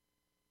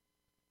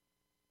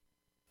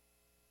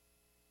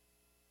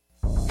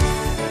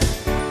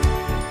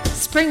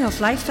Spring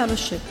of Life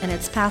Fellowship and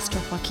its pastor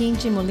Joaquin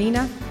G.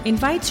 Molina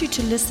invites you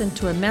to listen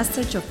to a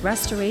message of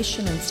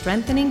restoration and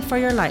strengthening for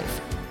your life.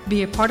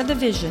 Be a part of the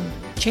vision,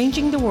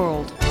 changing the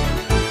world.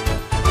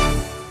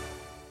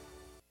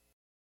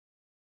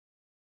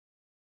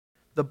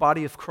 The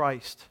body of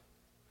Christ.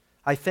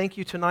 I thank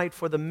you tonight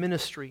for the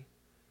ministry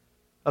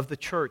of the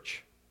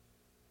church.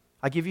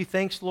 I give you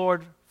thanks,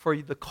 Lord, for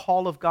the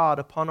call of God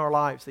upon our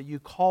lives, that you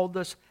called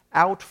us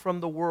out from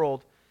the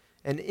world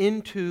and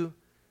into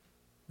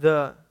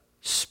the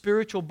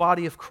spiritual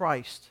body of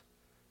Christ,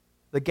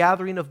 the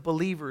gathering of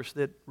believers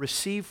that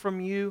receive from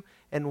you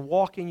and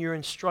walk in your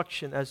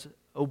instruction as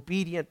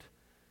obedient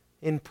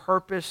in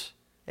purpose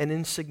and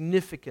in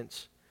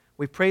significance.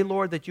 We pray,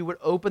 Lord, that you would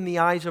open the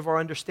eyes of our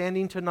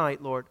understanding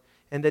tonight, Lord,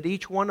 and that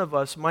each one of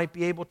us might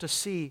be able to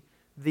see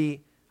the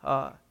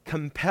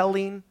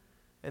compelling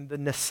and the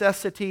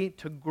necessity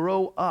to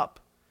grow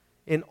up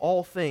in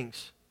all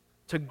things,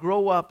 to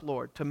grow up,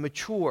 Lord, to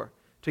mature,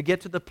 to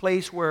get to the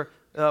place where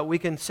we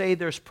can say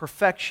there's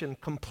perfection,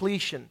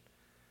 completion.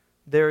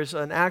 There's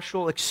an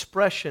actual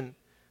expression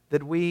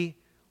that we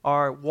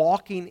are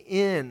walking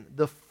in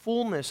the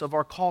fullness of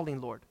our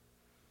calling, Lord.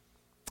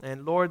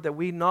 And Lord, that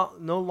we no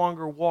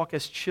longer walk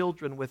as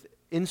children with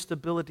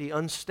instability,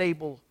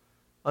 unstable,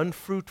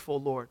 unfruitful,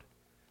 Lord.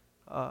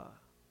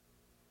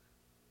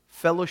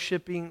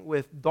 Fellowshipping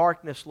with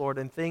darkness, Lord,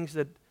 and things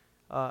that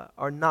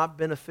are not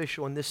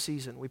beneficial in this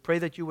season. We pray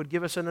that you would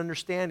give us an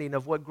understanding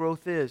of what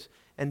growth is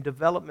and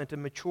development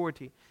and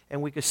maturity,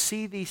 and we could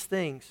see these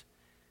things,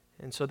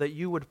 and so that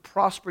you would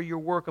prosper your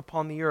work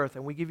upon the earth.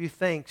 And we give you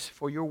thanks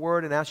for your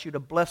word and ask you to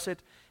bless it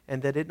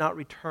and that it not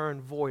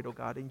return void, oh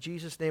God. In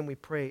Jesus' name we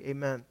pray,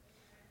 amen.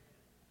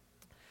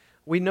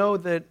 We know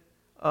that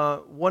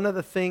one of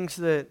the things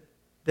that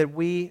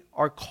we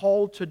are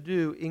called to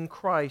do in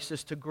Christ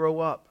is to grow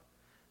up.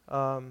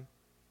 I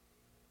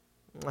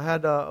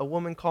had a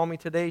woman call me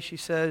today. She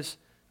says,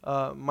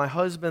 my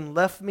husband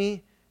left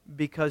me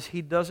because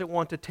he doesn't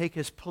want to take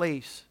his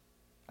place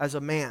as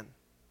a man.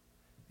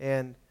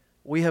 And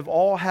we have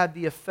all had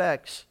the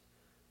effects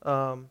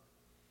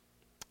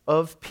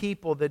of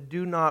people that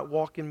do not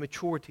walk in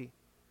maturity.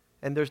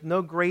 And there's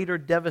no greater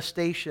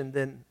devastation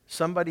than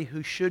somebody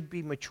who should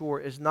be mature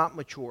is not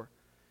mature.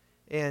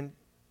 And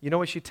you know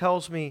what she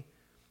tells me?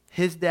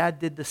 His dad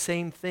did the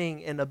same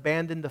thing and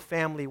abandoned the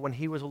family when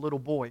he was a little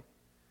boy.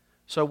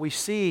 So we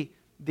see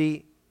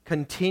the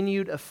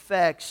continued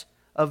effects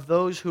of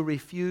those who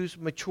refuse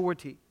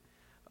maturity.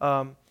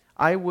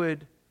 I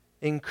would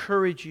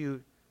encourage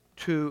you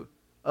to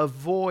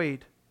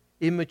avoid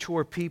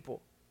immature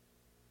people.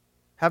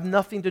 Have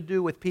nothing to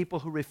do with people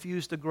who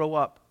refuse to grow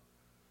up.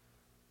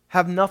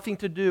 Have nothing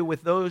to do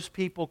with those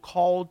people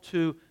called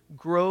to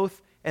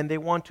growth and they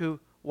want to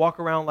walk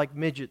around like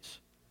midgets.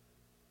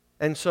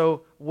 And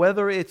so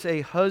whether it's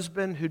a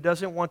husband who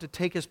doesn't want to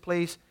take his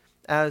place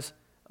as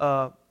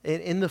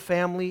in the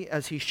family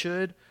as he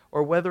should,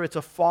 or whether it's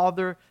a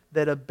father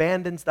that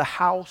abandons the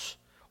house,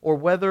 or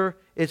whether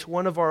it's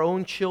one of our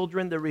own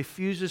children that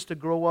refuses to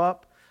grow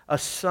up, a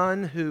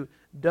son who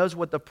does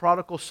what the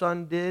prodigal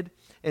son did.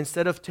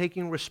 Instead of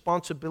taking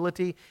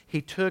responsibility,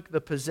 he took the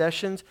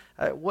possessions.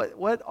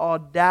 What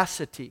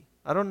audacity.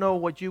 I don't know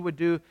what you would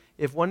do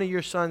if one of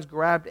your sons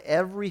grabbed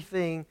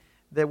everything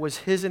that was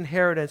his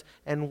inheritance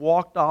and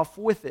walked off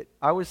with it.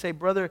 I would say,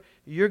 brother,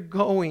 you're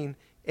going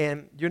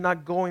and you're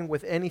not going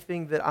with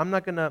anything that I'm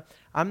not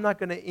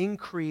gonna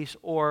increase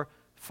or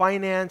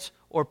finance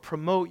or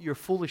promote your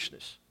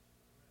foolishness.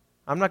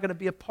 I'm not going to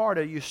be a part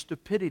of your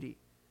stupidity.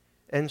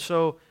 And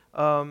so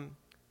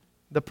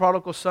the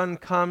prodigal son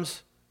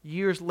comes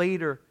years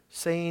later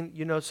saying,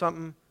 you know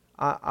something,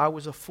 I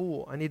was a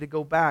fool. I need to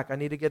go back. I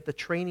need to get the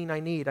training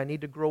I need. I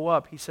need to grow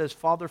up. He says,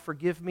 Father,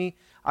 forgive me.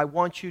 I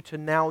want you to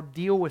now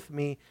deal with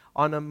me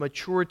on a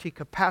maturity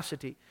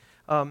capacity.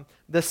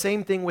 The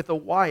same thing with a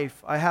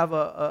wife. I have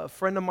a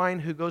friend of mine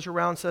who goes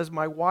around and says,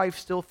 my wife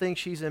still thinks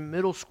she's in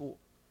middle school.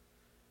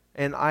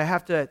 And I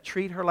have to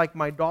treat her like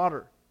my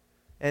daughter.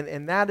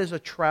 And that is a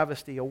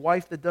travesty. A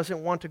wife that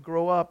doesn't want to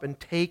grow up and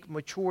take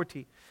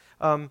maturity.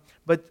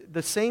 But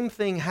the same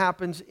thing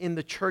happens in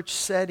the church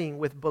setting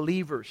with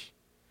believers.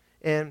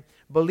 And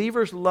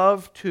believers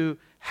love to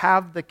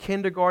have the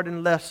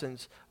kindergarten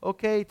lessons.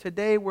 Okay,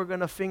 today we're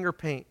going to finger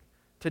paint.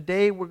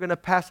 Today we're going to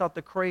pass out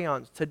the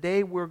crayons.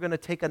 Today we're going to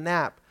take a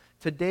nap.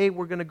 Today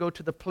we're going to go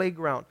to the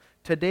playground.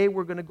 Today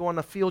we're going to go on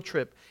a field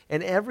trip.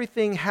 And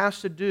everything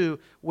has to do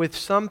with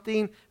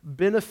something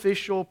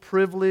beneficial,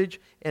 privilege,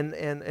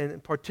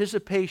 and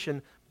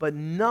participation, but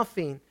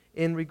nothing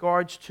in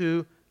regards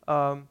to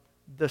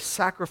the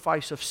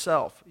sacrifice of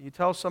self. You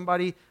tell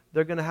somebody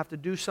they're going to have to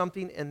do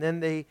something and then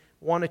they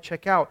want to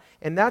check out.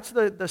 And that's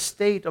the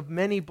state of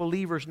many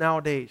believers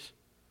nowadays.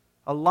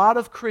 A lot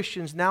of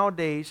Christians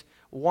nowadays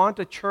want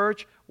a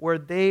church where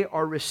they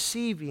are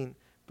receiving,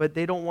 but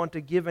they don't want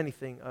to give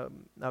anything.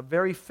 A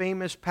very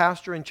famous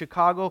pastor in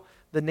Chicago,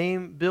 the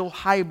name Bill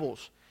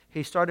Hybels,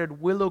 he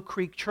started Willow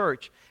Creek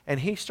Church. And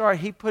he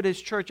put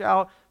his church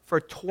out for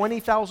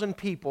 20,000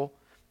 people.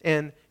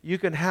 and you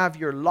can have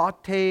your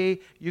latte,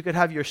 you could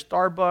have your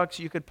Starbucks,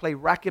 you could play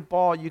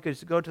racquetball, you could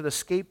go to the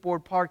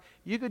skateboard park.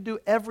 You could do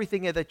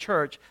everything at the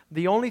church.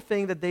 The only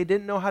thing that they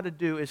didn't know how to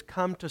do is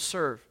come to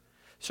serve.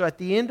 So at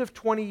the end of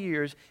 20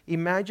 years,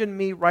 imagine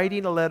me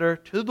writing a letter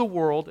to the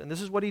world, and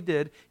this is what he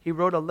did. He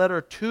wrote a letter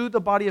to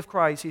the body of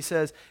Christ. He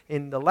says,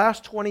 in the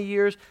last 20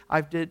 years,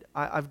 I've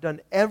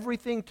done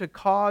everything to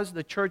cause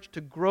the church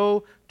to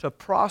grow, to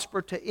prosper,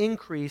 to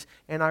increase,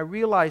 and I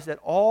realize that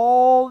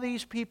all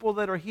these people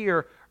that are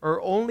here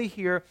are only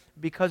here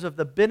because of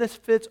the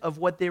benefits of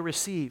what they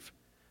receive.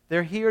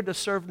 They're here to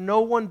serve no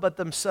one but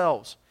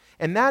themselves.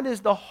 And that is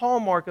the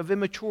hallmark of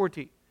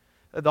immaturity.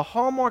 The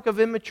hallmark of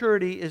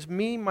immaturity is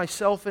me,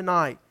 myself, and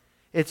I.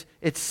 It's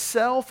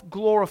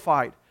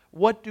self-glorified.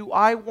 What do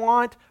I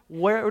want?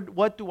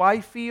 What do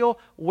I feel?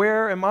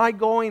 Where am I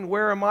going?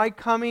 Where am I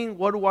coming?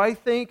 What do I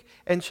think?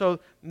 And so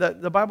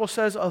the Bible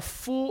says a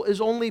fool is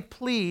only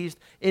pleased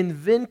in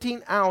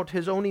venting out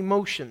his own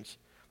emotions.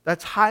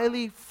 That's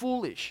highly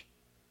foolish.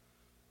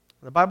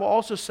 The Bible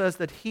also says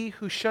that he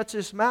who shuts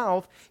his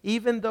mouth,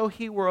 even though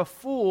he were a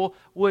fool,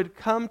 would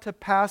come to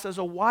pass as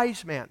a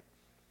wise man.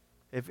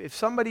 If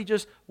somebody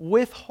just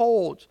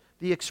withholds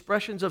the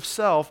expressions of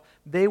self,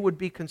 they would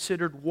be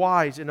considered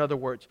wise, in other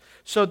words.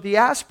 So the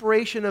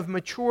aspiration of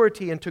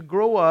maturity and to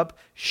grow up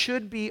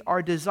should be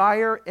our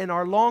desire and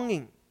our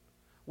longing.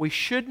 We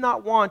should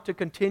not want to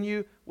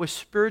continue with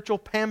spiritual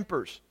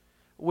Pampers,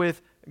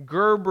 with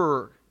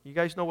Gerber. You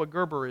guys know what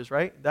Gerber is,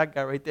 right? That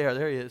guy right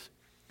there he is.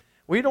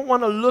 We don't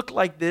want to look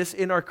like this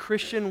in our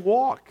Christian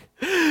walk.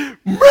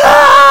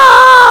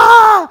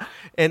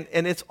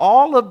 And it's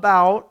all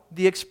about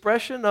the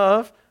expression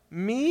of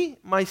me,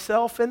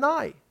 myself, and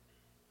I.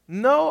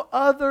 No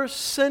other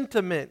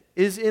sentiment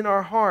is in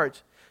our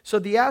hearts. So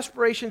the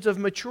aspirations of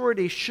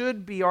maturity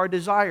should be our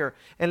desire.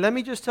 And let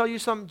me just tell you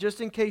something, just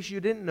in case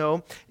you didn't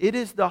know. It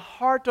is the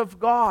heart of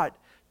God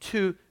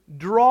to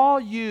draw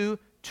you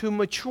to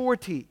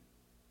maturity.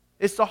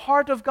 It's the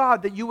heart of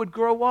God that you would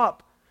grow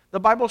up. The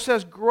Bible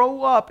says,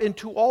 grow up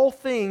into all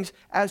things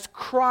as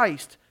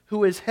Christ,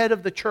 who is head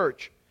of the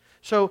church.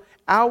 So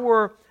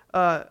our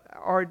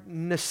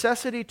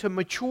necessity to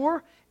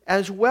mature,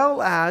 as well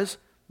as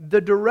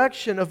the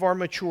direction of our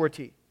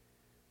maturity.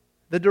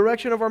 The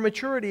direction of our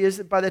maturity is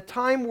that by the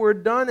time we're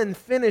done and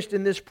finished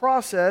in this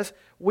process,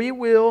 we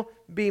will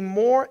be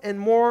more and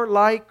more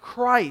like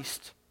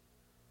Christ.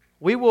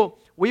 We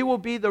will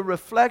be the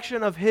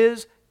reflection of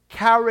His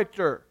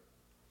character.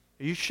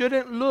 You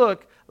shouldn't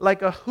look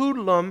like a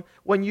hoodlum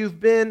when you've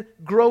been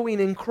growing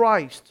in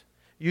Christ.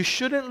 You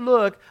shouldn't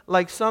look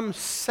like some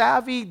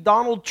savvy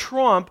Donald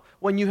Trump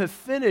when you have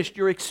finished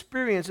your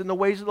experience in the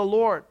ways of the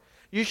Lord.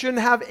 You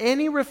shouldn't have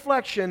any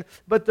reflection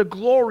but the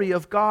glory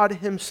of God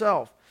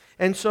Himself.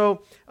 And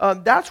so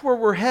that's where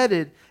we're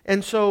headed.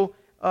 And so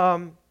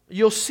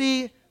you'll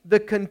see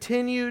the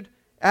continued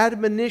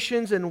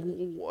admonitions and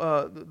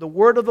the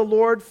word of the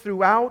Lord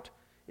throughout.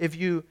 If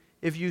you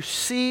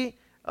see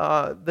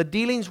the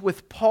dealings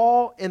with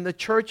Paul in the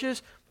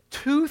churches,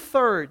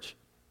 2/3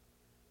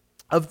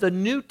 of the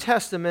New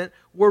Testament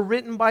were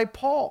written by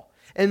Paul.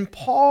 And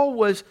Paul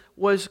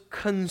was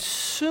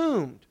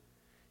consumed.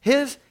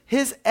 His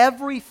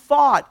every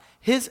thought,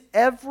 his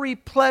every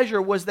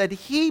pleasure was that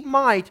he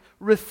might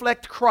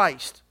reflect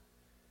Christ.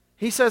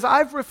 He says,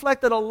 I've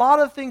reflected a lot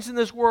of things in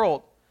this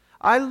world.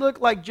 I look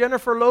like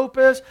Jennifer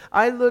Lopez.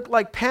 I look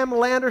like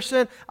Pamela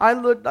Anderson. I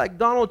look like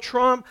Donald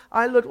Trump.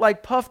 I look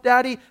like Puff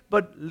Daddy.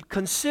 But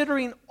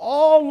considering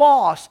all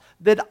loss,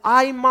 that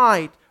I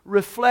might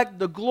reflect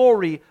the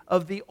glory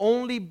of the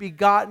only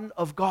begotten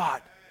of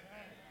God.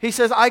 He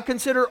says, I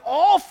consider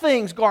all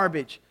things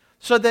garbage,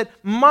 so that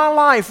my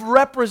life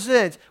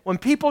represents, when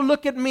people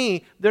look at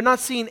me, they're not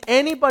seeing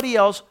anybody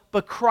else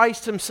but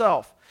Christ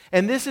Himself.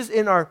 And this is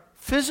in our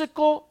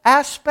physical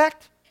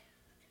aspect.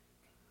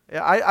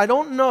 I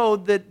don't know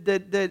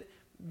that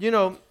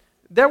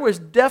there was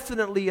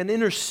definitely an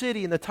inner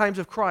city in the times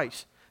of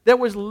Christ. There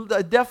was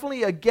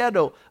definitely a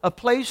ghetto, a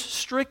place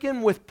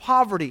stricken with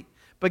poverty.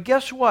 But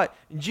guess what?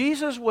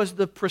 Jesus was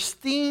the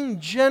pristine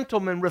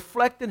gentleman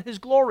reflecting His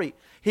glory.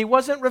 He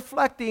wasn't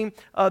reflecting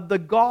the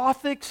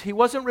Gothics. He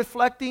wasn't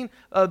reflecting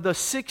the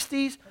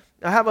 60s.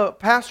 I have a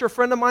pastor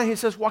friend of mine, he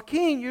says,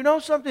 Joaquin, you know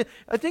something?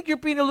 I think you're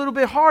being a little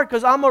bit hard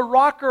because I'm a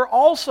rocker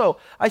also.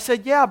 I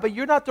said, yeah, but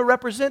you're not to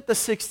represent the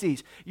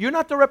 60s. You're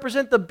not to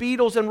represent the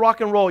Beatles and rock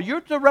and roll.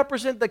 You're to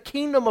represent the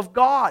kingdom of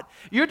God.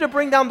 You're to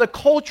bring down the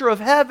culture of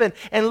heaven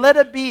and let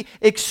it be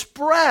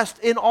expressed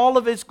in all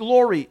of its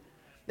glory.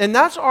 And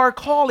that's our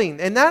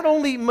calling, and not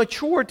only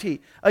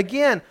maturity.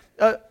 Again,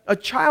 a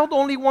child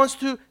only wants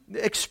to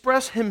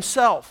express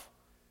himself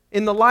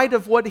in the light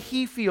of what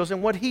he feels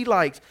and what he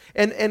likes.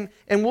 And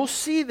we'll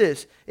see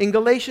this. In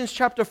Galatians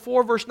chapter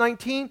 4, verse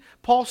 19,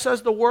 Paul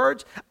says the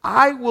words,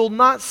 I will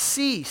not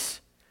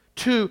cease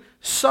to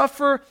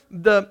suffer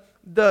the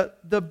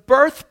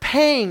birth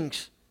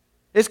pangs.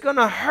 It's going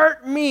to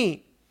hurt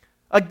me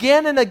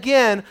again and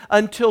again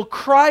until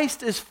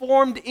Christ is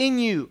formed in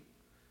you.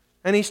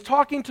 And he's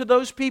talking to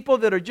those people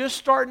that are just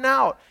starting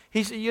out.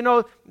 He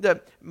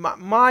said,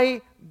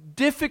 my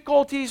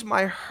difficulties,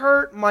 my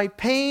hurt, my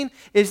pain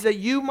is that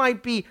you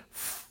might be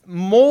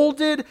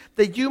molded,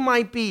 that you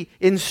might be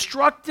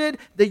instructed,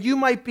 that you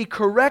might be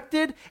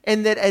corrected,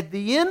 and that at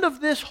the end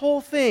of this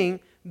whole thing,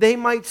 they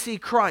might see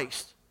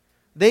Christ.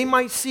 They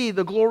might see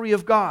the glory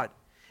of God.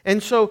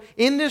 And so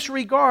in this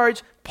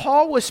regards,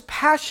 Paul was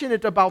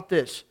passionate about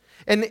this.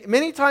 And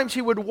many times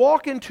he would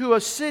walk into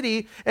a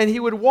city and he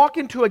would walk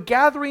into a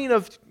gathering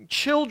of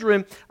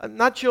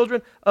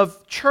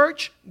of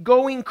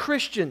church-going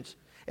Christians.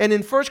 And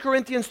in 1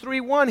 Corinthians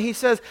 3:1, he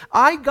says,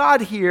 I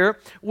got here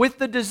with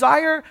the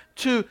desire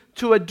to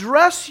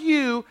address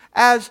you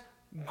as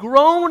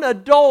grown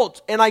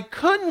adults, and I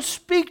couldn't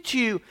speak to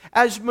you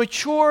as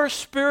mature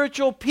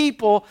spiritual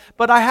people,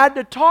 but I had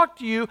to talk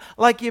to you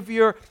like if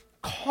you're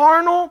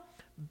carnal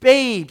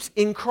babes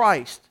in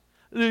Christ.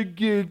 All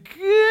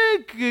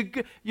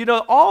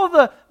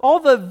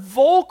the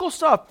vocal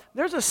stuff.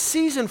 There's a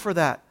season for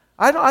that.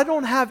 I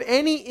don't have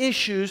any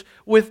issues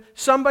with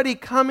somebody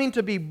coming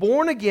to be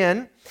born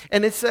again,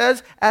 and it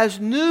says, as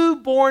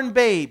newborn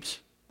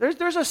babes.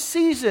 There's a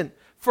season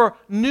for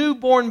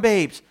newborn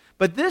babes.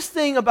 But this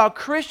thing about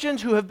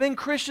Christians who have been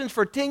Christians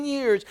for 10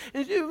 years,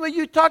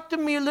 you talk to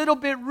me a little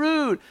bit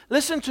rude.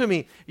 Listen to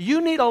me.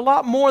 You need a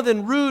lot more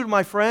than rude,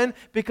 my friend,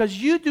 because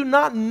you do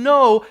not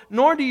know,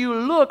 nor do you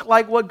look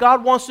like what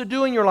God wants to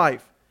do in your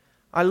life.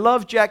 I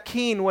love Jack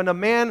Keane when a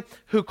man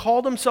who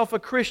called himself a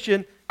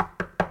Christian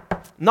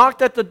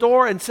knocked at the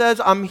door and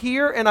says, I'm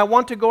here and I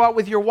want to go out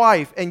with your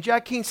wife. And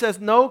Jack Keane says,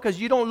 no,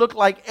 because you don't look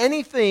like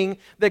anything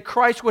that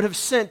Christ would have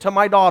sent to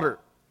my daughter.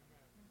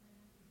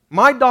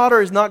 My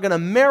daughter is not going to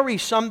marry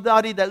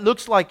somebody that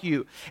looks like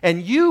you.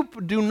 And you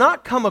do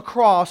not come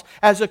across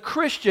as a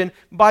Christian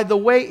by the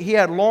way he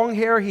had long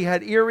hair, he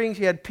had earrings,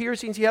 he had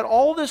piercings, he had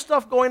all this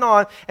stuff going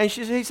on. And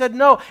he said,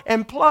 no.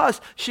 And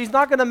plus, she's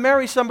not going to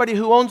marry somebody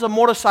who owns a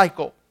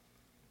motorcycle.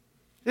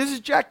 This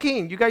is Jack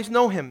Keane. You guys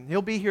know him.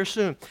 He'll be here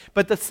soon.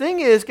 But the thing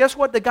is, guess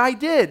what the guy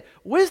did?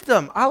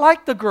 Wisdom. I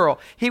like the girl.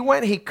 He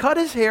went, he cut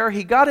his hair,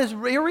 he got his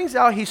earrings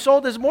out, he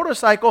sold his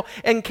motorcycle,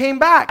 and came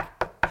back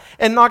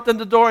and knocked on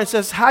the door and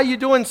says, how you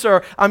doing,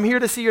 sir? I'm here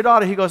to see your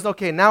daughter. He goes,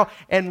 okay, now.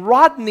 And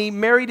Rodney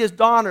married his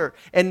daughter.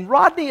 And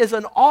Rodney is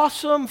an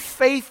awesome,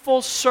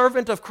 faithful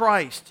servant of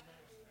Christ.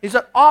 He's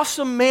an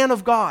awesome man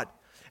of God.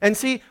 And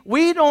see,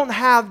 we don't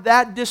have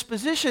that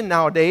disposition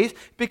nowadays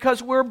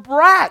because we're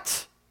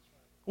brats.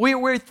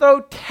 We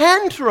throw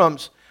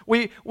tantrums.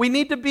 We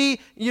need to be,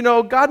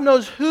 God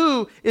knows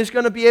who is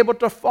going to be able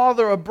to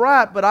father a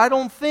brat, but I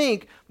don't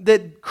think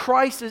that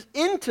Christ is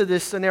into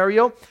this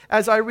scenario.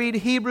 As I read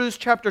Hebrews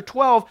chapter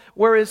 12,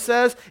 where it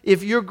says,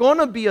 if you're going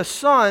to be a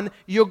son,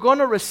 you're going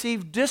to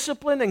receive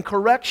discipline and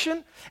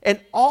correction, and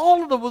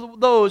all of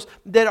those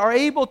that are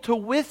able to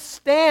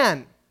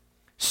withstand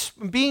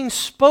being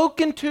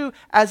spoken to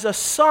as a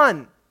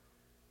son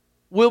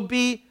will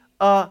be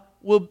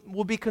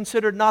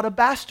considered not a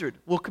bastard,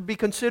 will be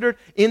considered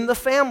in the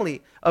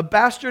family. A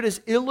bastard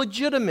is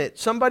illegitimate,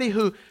 somebody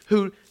who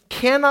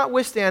cannot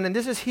withstand. And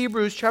this is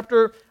Hebrews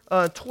chapter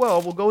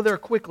 12. We'll go there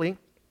quickly.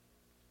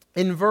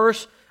 In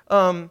verse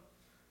 5.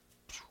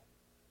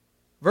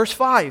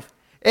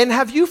 And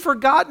have you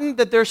forgotten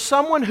that there's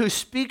someone who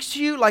speaks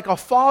to you like a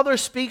father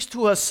speaks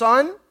to a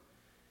son?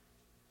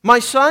 My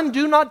son,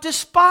 do not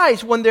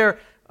despise when they're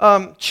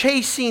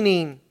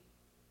chastening,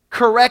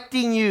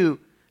 correcting you,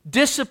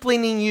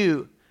 disciplining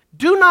you.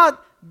 Do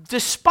not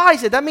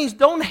despise it. That means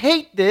don't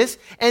hate this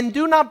and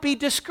do not be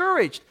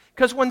discouraged.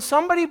 Because when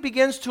somebody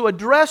begins to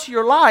address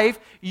your life,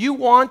 you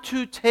want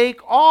to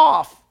take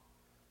off.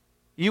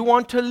 You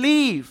want to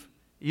leave.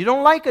 You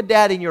don't like a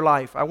dad in your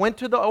life. I went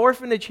to the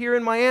orphanage here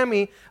in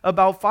Miami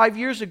about 5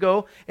 years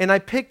ago, and I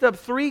picked up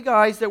 3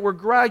 guys that were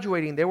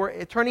graduating. They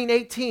were turning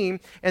 18,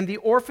 and the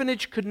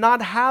orphanage could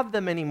not have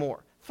them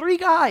anymore. 3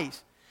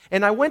 guys.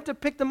 And I went to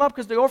pick them up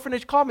because the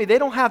orphanage called me. They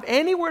don't have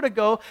anywhere to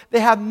go. They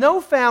have no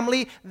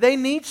family. They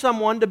need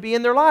someone to be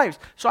in their lives.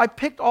 So I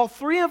picked all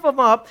 3 of them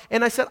up,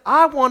 and I said,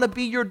 I want to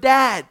be your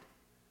dad.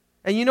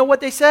 And you know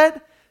what they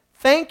said?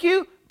 Thank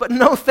you, but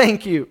no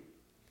thank you.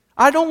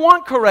 I don't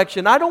want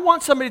correction. I don't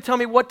want somebody to tell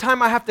me what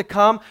time I have to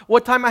come,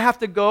 what time I have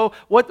to go,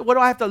 what do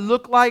I have to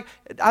look like.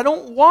 I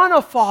don't want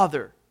a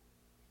father.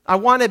 I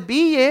want to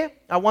be you.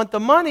 I want the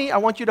money. I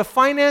want you to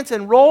finance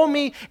and roll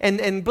me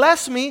and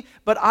bless me,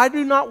 but I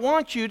do not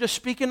want you to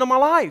speak into my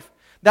life.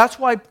 That's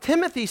why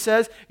Timothy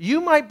says you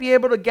might be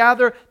able to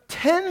gather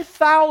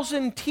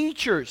 10,000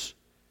 teachers.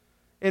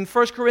 In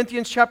 1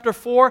 Corinthians chapter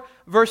 4,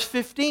 verse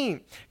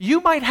 15. You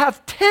might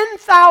have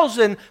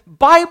 10,000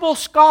 Bible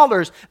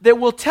scholars that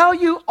will tell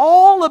you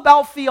all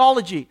about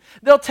theology.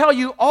 They'll tell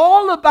you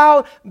all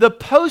about the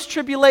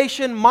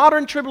post-tribulation,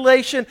 modern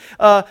tribulation,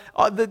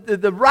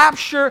 the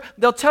rapture.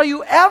 They'll tell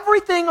you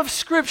everything of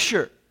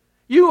Scripture.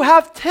 You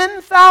have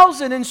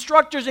 10,000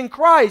 instructors in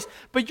Christ,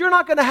 but you're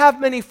not going to have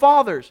many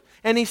fathers.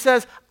 And he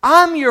says,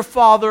 I'm your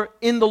father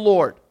in the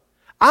Lord.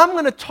 I'm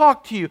going to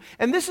talk to you.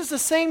 And this is the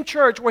same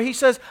church where he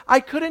says, I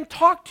couldn't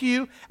talk to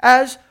you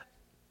as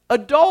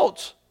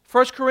adults.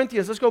 1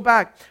 Corinthians, let's go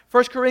back.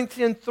 1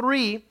 Corinthians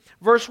 3,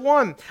 verse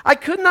 1. I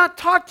could not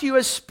talk to you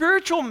as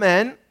spiritual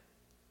men,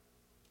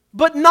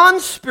 but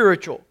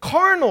non-spiritual,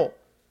 carnal,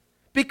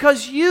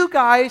 because you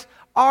guys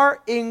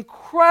are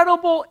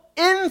incredible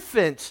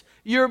infants.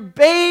 You're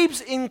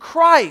babes in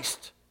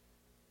Christ.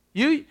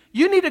 You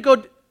need to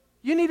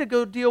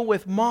go deal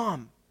with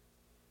mom.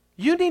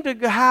 You need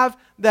to have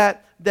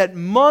that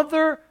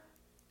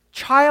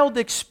mother-child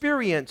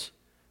experience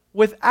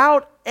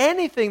without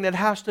anything that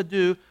has to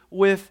do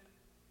with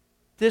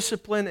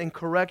discipline and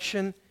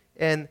correction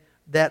and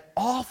that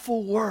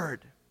awful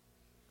word.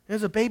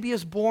 As a baby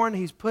is born,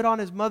 he's put on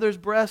his mother's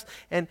breast,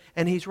 and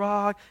he's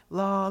rocked,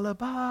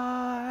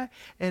 lullaby,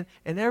 and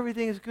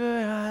everything is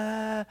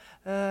good.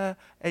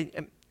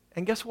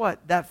 And guess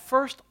what? That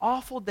first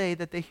awful day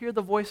that they hear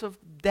the voice of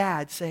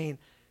dad saying,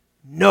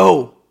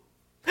 no.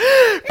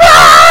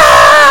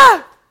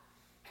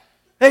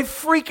 They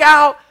freak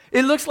out.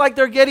 It looks like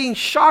they're getting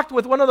shocked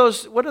with one of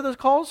those, what are those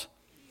calls?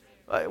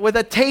 With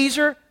a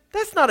taser.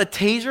 That's not a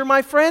taser,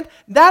 my friend.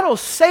 That'll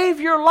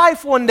save your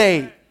life one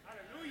day.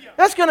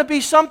 That's going to be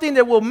something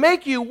that will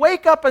make you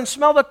wake up and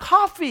smell the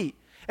coffee.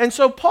 And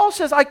so Paul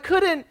says, I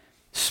couldn't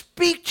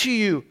speak to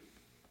you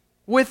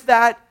with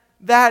that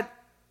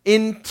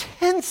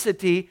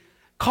intensity,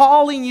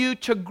 calling you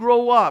to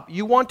grow up.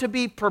 You want to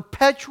be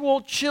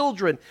perpetual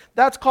children.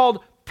 That's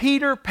called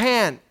Peter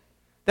Pan.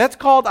 That's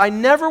called, I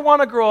never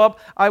want to grow up.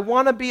 I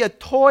want to be a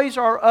Toys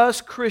R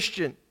Us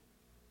Christian.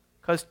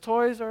 Because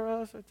Toys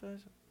R Us are Toys R Us.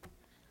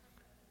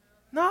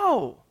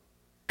 No.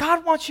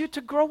 God wants you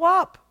to grow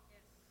up.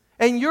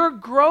 And your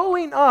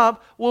growing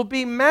up will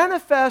be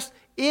manifest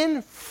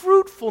in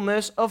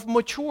fruitfulness of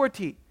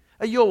maturity.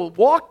 You'll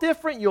walk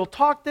different, you'll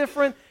talk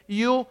different,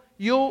 you'll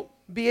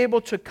be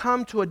able to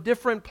come to a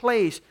different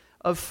place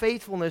of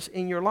faithfulness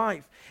in your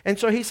life. And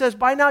so he says,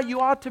 by now you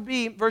ought to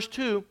be, verse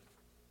 2,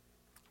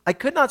 I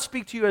could not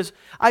speak to you as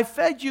I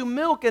fed you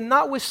milk and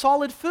not with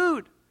solid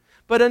food.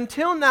 But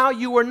until now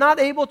you were not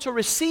able to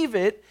receive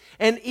it,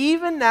 and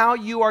even now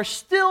you are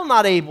still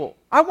not able.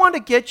 I want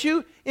to get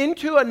you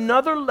into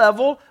another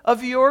level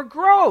of your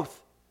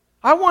growth.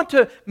 I want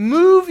to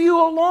move you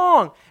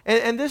along.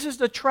 And this is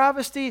the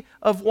travesty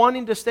of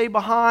wanting to stay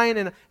behind,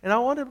 and I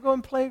want to go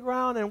and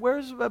playground, and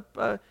where's,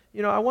 I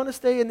want to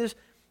stay in this.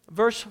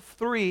 Verse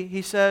 3,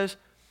 he says,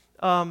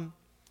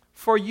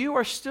 for you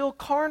are still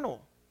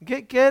carnal.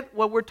 Get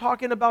what we're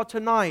talking about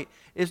tonight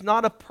is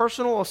not a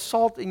personal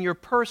assault in your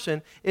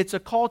person. It's a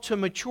call to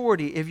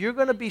maturity. If you're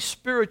going to be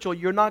spiritual,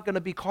 you're not going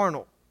to be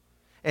carnal.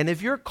 And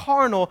if you're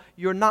carnal,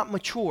 you're not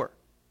mature.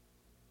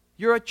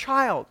 You're a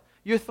child.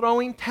 You're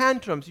throwing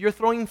tantrums. You're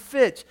throwing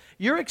fits.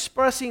 You're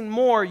expressing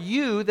more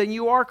you than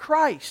you are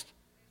Christ.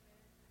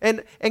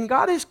 And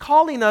God is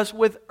calling us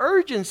with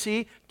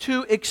urgency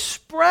to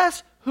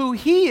express who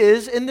He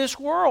is in this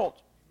world.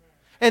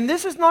 And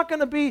this is not going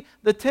to be,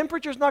 the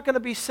temperature's not going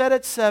to be set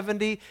at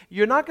 70.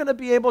 You're not going to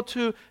be able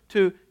to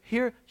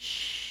hear,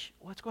 shh,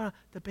 what's going on?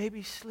 The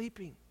baby's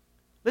sleeping.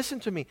 Listen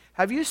to me.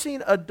 Have you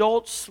seen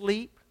adults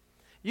sleep?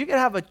 You can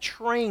have a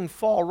train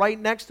fall right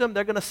next to them.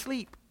 They're going to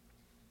sleep.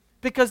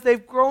 Because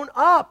they've grown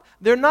up.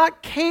 They're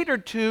not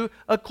catered to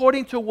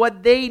according to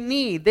what they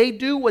need. They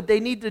do what they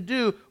need to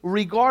do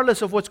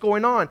regardless of what's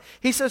going on.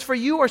 He says, for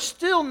you are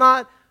still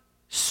not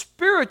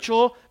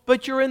spiritual,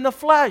 but you're in the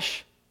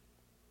flesh.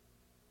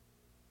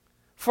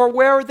 For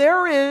where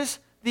there is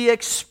the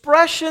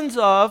expressions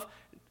of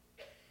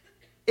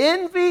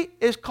envy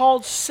is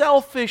called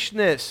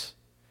selfishness.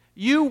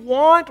 You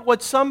want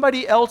what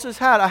somebody else has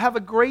had. I have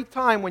a great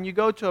time when you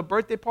go to a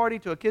birthday party,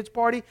 to a kid's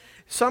party.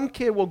 Some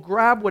kid will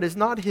grab what is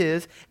not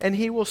his and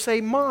he will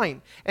say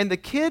mine. And the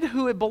kid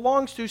who it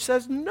belongs to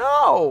says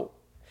no.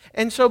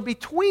 And so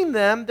between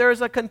them,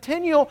 there's a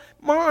continual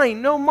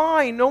mine, no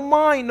mine, no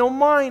mine, no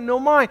mine, no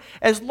mine.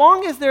 As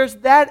long as there's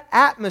that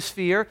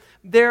atmosphere,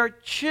 there are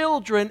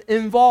children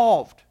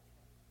involved.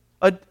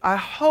 I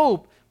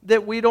hope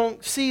that we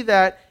don't see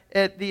that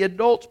at the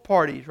adults'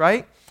 parties,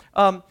 right?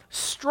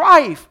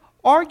 Strife,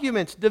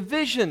 arguments,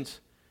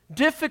 divisions,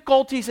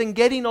 difficulties in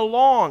getting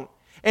along.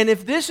 And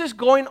if this is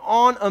going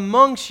on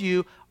amongst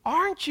you,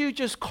 aren't you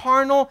just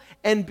carnal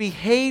and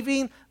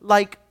behaving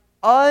like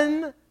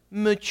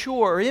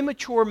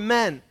immature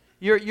men?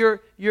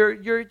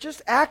 You're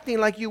just acting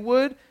like you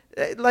would,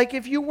 like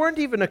if you weren't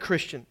even a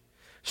Christian.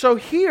 So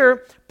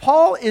here,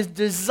 Paul is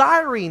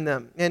desiring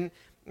them, and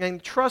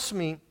trust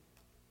me,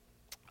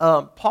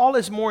 Paul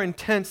is more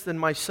intense than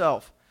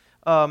myself.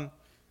 Paul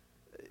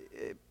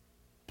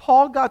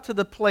got to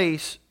the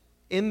place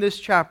in this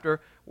chapter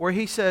where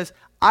he says,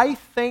 I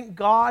thank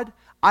God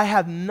I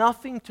have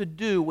nothing to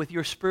do with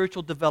your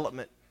spiritual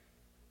development.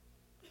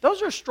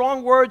 Those are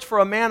strong words for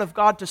a man of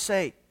God to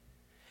say.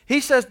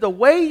 He says, the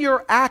way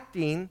you're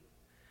acting,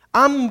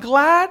 I'm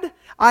glad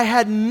I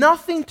had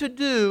nothing to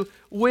do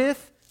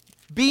with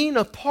being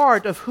a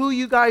part of who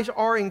you guys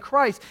are in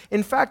Christ.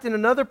 In fact, in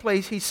another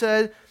place, he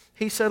said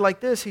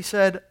like this, he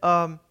said,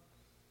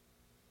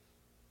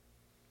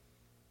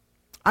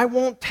 I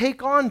won't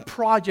take on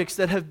projects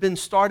that have been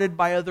started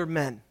by other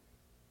men.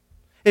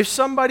 If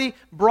somebody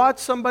brought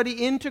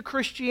somebody into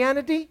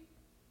Christianity,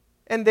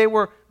 and they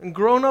were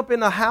grown up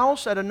in a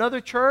house at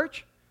another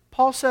church,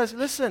 Paul says,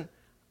 listen,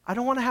 I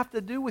don't want to have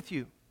to do with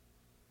you.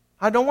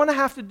 I don't want to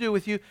have to do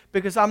with you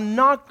because I'm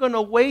not going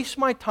to waste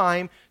my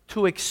time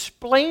to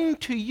explain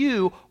to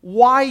you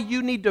why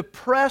you need to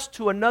press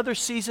to another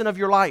season of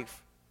your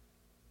life.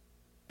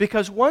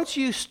 Because once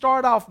you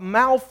start off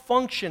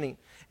malfunctioning,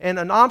 and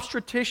an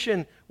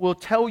obstetrician will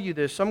tell you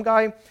this, some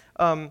guy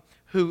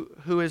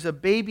who is a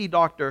baby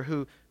doctor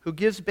who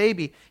gives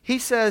baby, he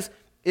says,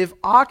 if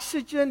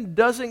oxygen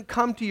doesn't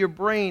come to your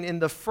brain in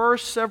the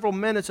first several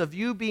minutes of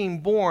you being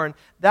born,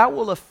 that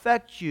will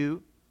affect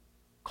you,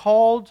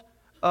 called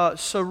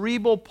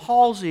cerebral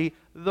palsy,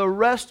 the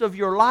rest of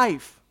your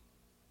life.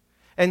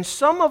 And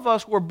some of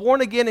us were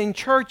born again in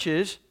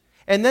churches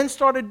and then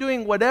started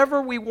doing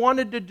whatever we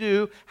wanted to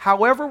do,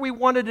 however we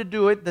wanted to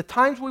do it, the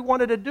times we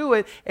wanted to do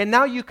it, and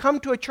now you come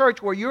to a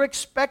church where you're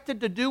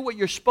expected to do what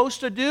you're supposed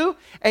to do,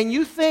 and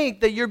you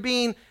think that you're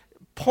being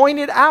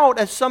pointed out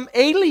as some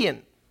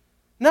alien.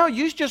 No,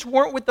 you just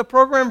weren't with the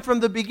program from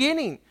the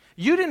beginning.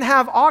 You didn't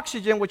have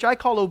oxygen, which I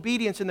call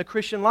obedience in the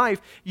Christian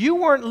life. You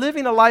weren't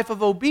living a life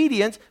of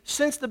obedience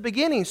since the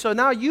beginning. So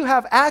now you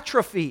have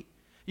atrophy.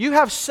 You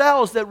have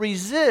cells that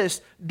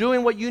resist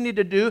doing what you need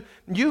to do.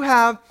 You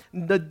have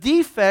the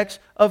defects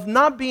of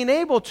not being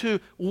able to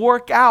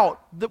work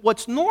out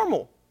what's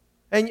normal.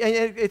 And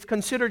it's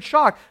considered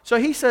shock. So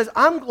he says,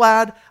 I'm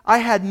glad I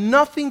had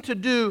nothing to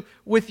do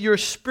with your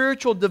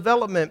spiritual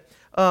development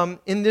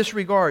in this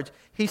regard.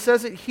 He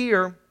says it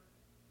here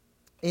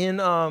in,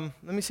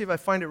 let me see if I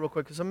find it real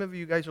quick, because some of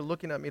you guys are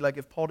looking at me like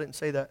if Paul didn't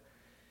say that.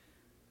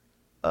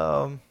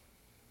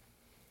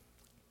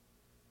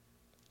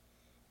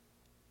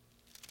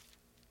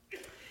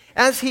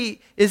 As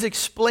he is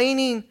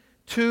explaining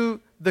to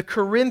the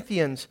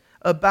Corinthians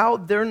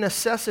about their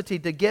necessity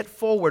to get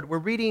forward, we're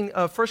reading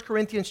 1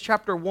 Corinthians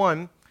chapter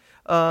 1,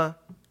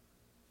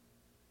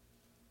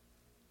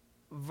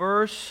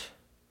 verse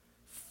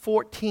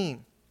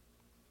 14.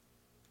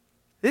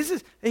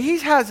 He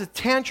has a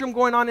tantrum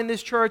going on in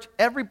this church.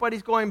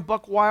 Everybody's going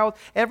buck wild.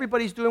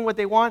 Everybody's doing what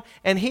they want.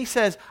 And he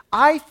says,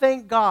 I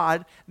thank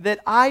God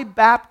that I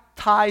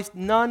baptized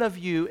none of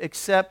you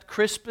except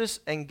Crispus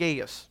and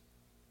Gaius.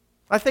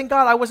 I thank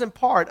God I wasn't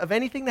part of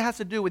anything that has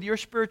to do with your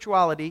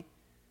spirituality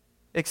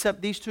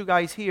except these two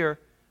guys here,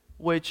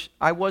 which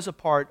I was a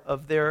part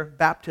of their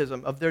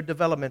baptism, of their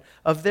development,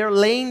 of their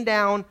laying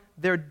down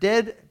their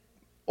dead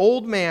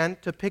old man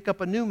to pick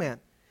up a new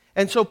man.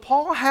 And so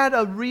Paul had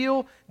a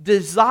real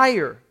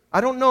desire. I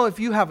don't know if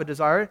you have a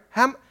desire.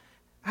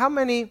 How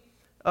many,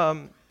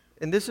 and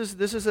this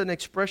is an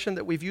expression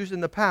that we've used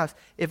in the past,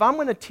 if I'm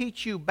going to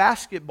teach you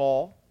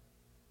basketball,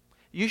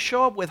 you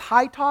show up with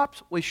high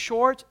tops, with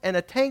shorts, and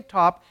a tank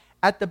top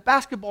at the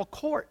basketball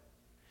court.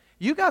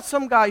 You got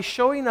some guys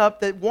showing up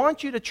that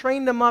want you to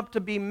train them up to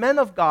be men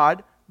of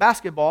God,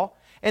 basketball,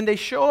 and they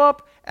show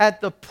up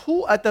at the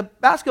pool, at the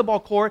basketball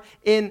court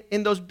in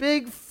those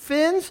big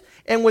fins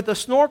and with a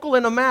snorkel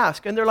and a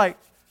mask. And they're like,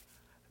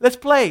 let's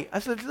play. I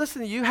said,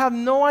 listen, you have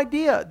no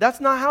idea. That's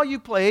not how you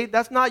play.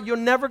 You're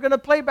never going to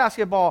play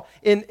basketball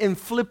in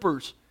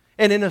flippers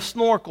and in a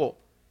snorkel.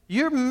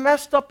 You're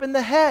messed up in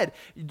the head.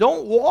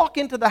 Don't walk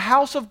into the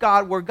house of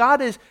God where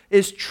God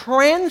is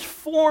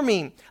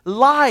transforming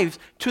lives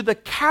to the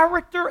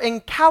character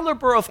and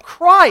caliber of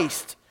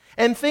Christ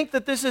and think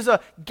that this is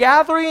a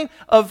gathering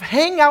of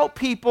hangout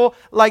people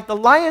like the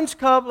Lions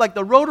Club, like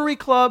the Rotary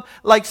Club,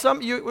 like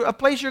a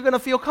place you're going to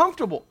feel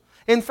comfortable.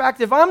 In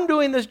fact, if I'm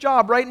doing this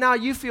job right now,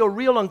 you feel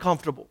real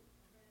uncomfortable.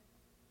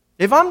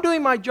 If I'm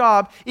doing my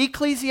job,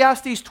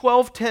 Ecclesiastes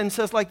 12:10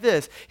 says like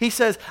this. He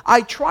says,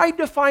 I tried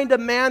to find a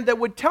man that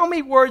would tell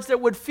me words that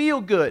would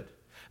feel good.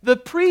 The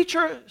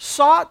preacher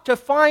sought to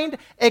find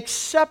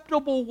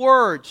acceptable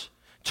words,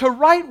 to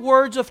write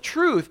words of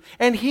truth.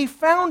 And he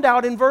found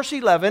out in verse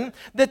 11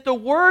 that the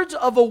words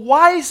of a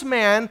wise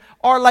man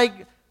are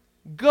like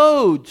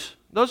goads.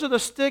 Those are the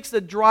sticks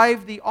that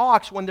drive the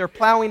ox when they're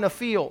plowing a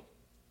field.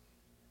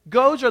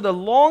 Goads are the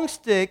long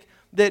stick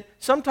that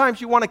sometimes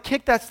you want to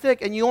kick that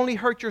stick and you only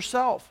hurt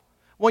yourself.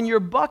 When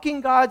you're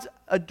bucking God's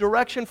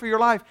direction for your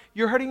life,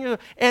 you're hurting yourself.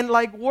 And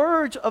like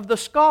words of the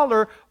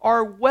scholar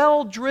are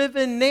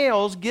well-driven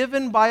nails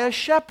given by a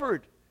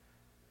shepherd.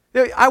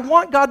 I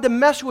want God to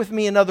mess with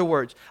me, in other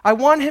words. I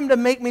want Him to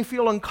make me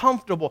feel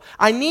uncomfortable.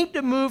 I need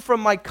to move from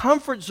my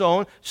comfort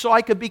zone so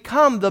I could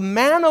become the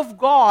man of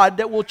God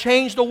that will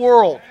change the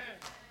world.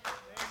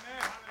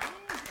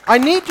 I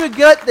need to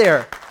get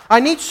there. I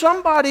need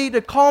somebody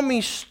to call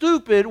me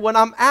stupid when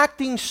I'm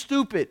acting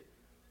stupid.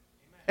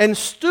 And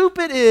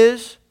stupid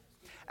is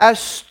as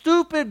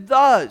stupid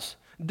does.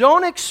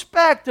 Don't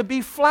expect to be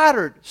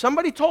flattered.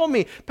 Somebody told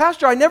me,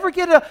 Pastor, I never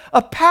get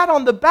a pat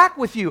on the back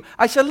with you.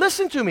 I said,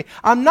 listen to me.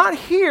 I'm not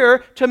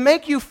here to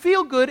make you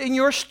feel good in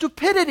your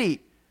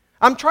stupidity.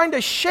 I'm trying to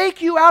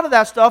shake you out of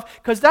that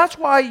stuff because that's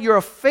why you're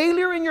a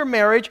failure in your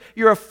marriage,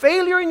 you're a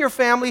failure in your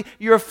family,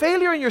 you're a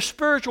failure in your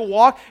spiritual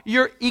walk.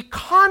 Your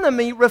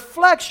economy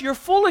reflects your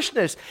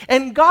foolishness.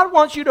 And God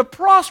wants you to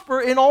prosper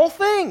in all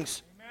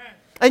things. Amen.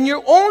 And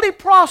you only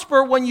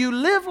prosper when you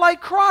live like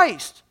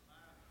Christ.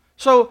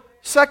 So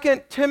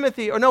 1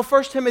 Timothy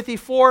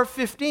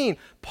 4:15.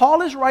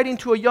 Paul is writing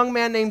to a young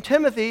man named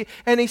Timothy,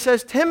 and he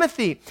says,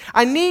 Timothy,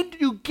 I need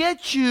to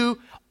get you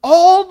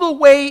all the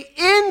way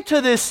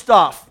into this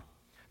stuff.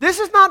 This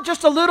is not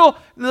just a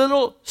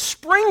little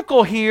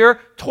sprinkle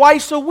here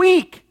twice a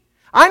week.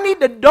 I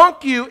need to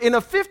dunk you in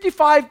a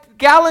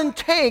 55-gallon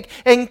tank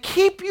and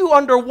keep you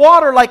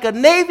underwater like a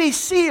Navy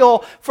SEAL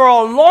for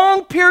a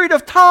long period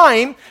of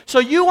time so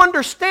you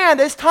understand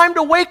it's time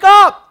to wake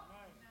up.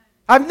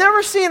 I've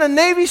never seen a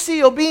Navy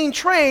SEAL being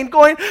trained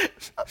going,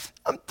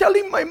 I'm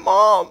telling my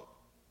mom,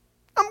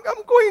 I'm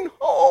going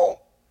home.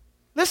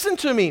 Listen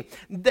to me.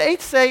 They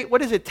say,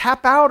 what is it,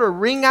 tap out or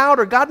ring out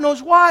or God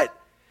knows what.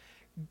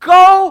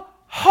 Go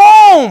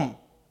home.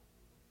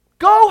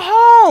 Go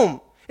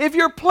home. If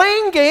you're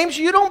playing games,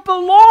 you don't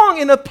belong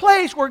in a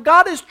place where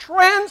God is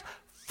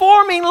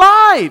transforming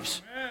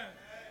lives. Amen.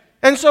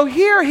 And so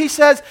here he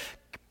says,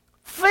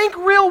 think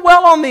real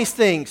well on these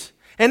things.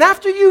 And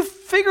after you've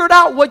figured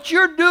out what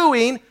you're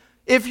doing,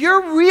 if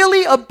you're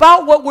really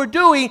about what we're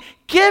doing,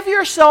 give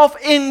yourself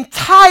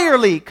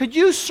entirely. Could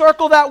you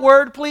circle that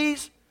word,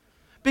 please?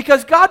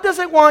 Because God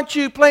doesn't want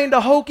you playing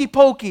the hokey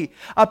pokey.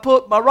 I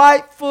put my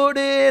right foot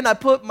in, I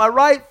put my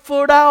right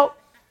foot out,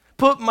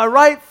 put my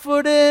right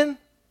foot in,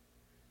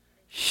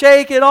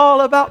 shake it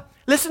all about.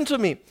 Listen to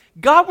me.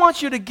 God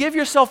wants you to give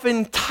yourself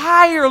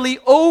entirely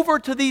over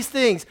to these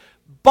things.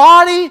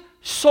 Body,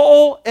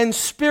 soul, and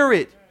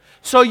spirit.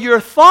 So your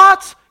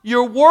thoughts,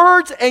 your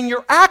words, and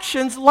your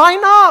actions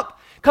line up.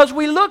 Because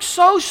we look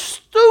so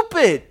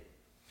stupid.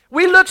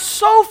 We look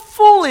so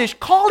foolish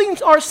calling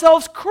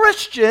ourselves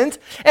Christians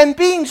and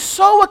being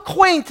so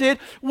acquainted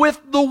with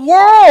the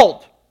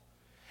world.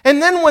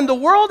 And then when the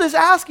world is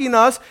asking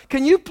us,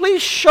 can you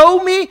please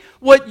show me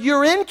what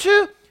you're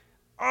into?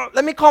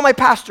 Let me call my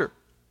pastor.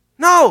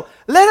 No,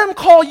 let him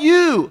call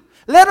you.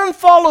 Let him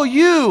follow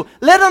you.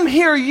 Let him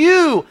hear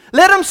you.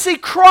 Let him see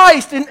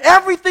Christ in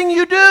everything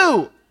you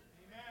do.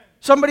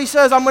 Somebody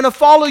says, I'm going to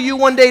follow you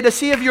one day to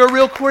see if you're a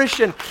real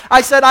Christian.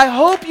 I said, I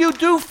hope you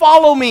do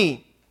follow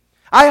me.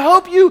 I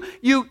hope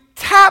you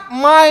tap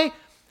my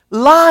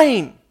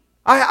line.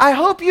 I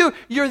hope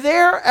you're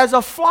there as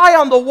a fly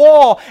on the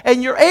wall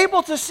and you're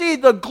able to see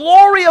the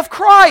glory of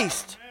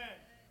Christ,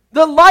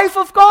 the life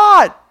of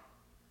God.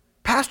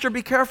 Pastor,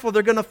 be careful,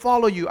 they're going to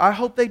follow you. I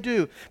hope they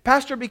do.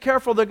 Pastor, be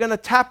careful, they're going to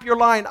tap your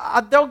line.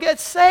 They'll get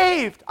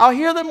saved. I'll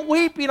hear them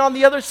weeping on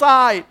the other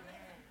side.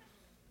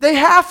 They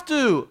have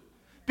to.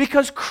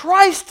 Because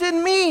Christ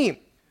in me,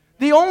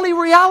 the only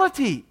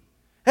reality.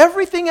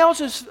 Everything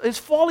else is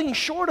falling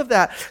short of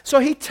that.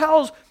 So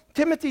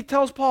Timothy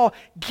tells Paul,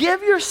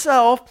 give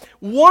yourself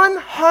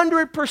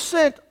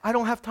 100%. I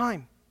don't have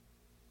time.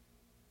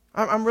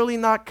 I'm really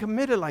not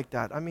committed like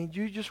that. I mean,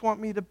 you just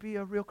want me to be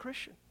a real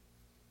Christian.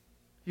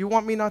 You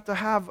want me not to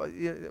have,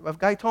 a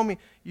guy told me,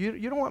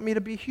 you don't want me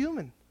to be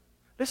human.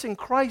 Listen,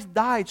 Christ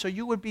died so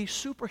you would be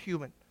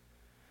superhuman.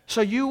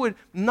 So you would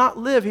not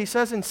live. He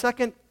says in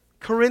 2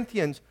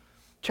 Corinthians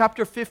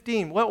chapter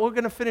 15. Well, we're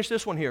going to finish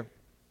this one here.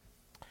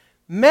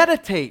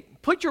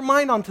 Meditate. Put your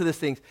mind onto these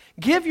things.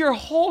 Give your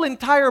whole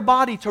entire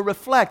body to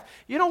reflect.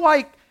 You know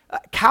why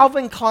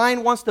Calvin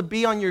Klein wants to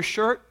be on your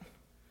shirt?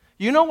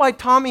 You know why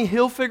Tommy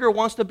Hilfiger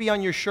wants to be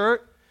on your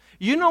shirt?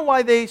 You know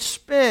why they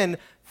spend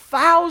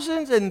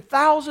thousands and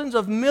thousands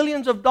of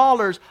millions of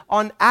dollars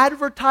on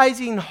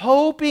advertising,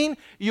 hoping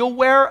you'll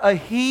wear a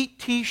Heat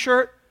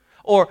t-shirt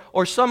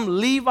or some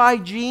Levi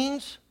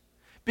jeans?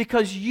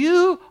 Because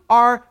you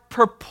are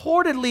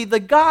purportedly the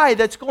guy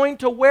that's going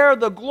to wear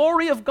the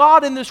glory of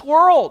God in this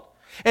world.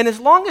 And as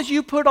long as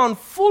you put on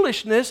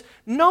foolishness,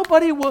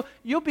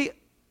 you'll be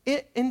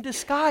in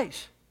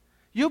disguise.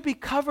 You'll be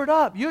covered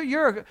up.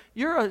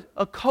 You're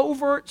a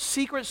covert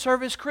Secret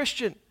Service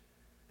Christian.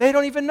 They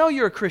don't even know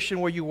you're a Christian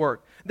where you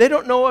work. They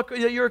don't know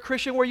you're a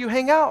Christian where you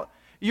hang out.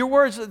 Your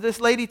words,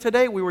 this lady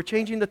today, we were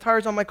changing the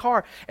tires on my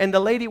car, and the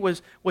lady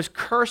was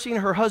cursing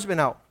her husband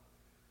out.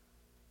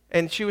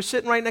 And she was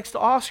sitting right next to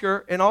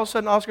Oscar, and all of a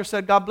sudden Oscar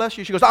said, God bless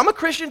you. She goes, I'm a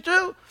Christian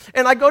too.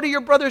 And I go to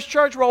your brother's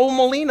church, Raul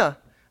Molina.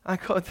 I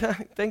go,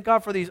 thank God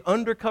for these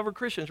undercover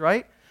Christians,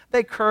 right?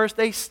 They curse,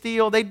 they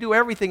steal, they do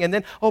everything. And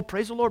then, oh,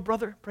 praise the Lord,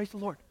 brother, praise the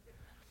Lord.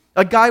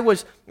 A guy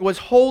was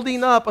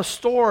holding up a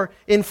store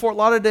in Fort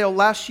Lauderdale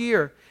last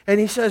year. And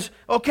he says,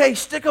 okay,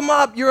 stick them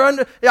up.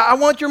 I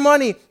want your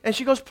money. And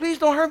she goes, please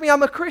don't hurt me.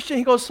 I'm a Christian.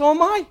 He goes, so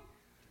am I.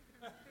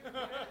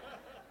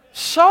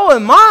 So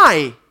am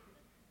I.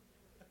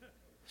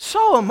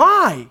 So am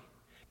I.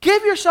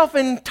 Give yourself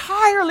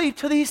entirely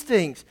to these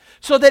things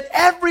so that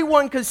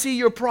everyone could see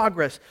your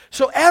progress,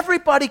 so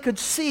everybody could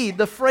see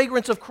the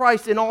fragrance of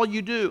Christ in all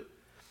you do.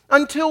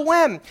 Until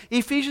when?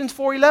 Ephesians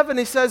 4:11,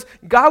 it says,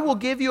 God will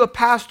give you a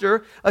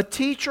pastor, a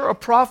teacher, a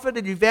prophet,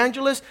 an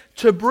evangelist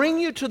to bring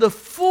you to the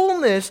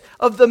fullness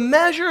of the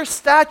measure,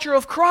 stature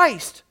of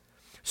Christ,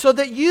 so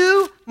that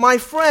you, my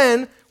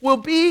friend, will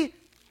be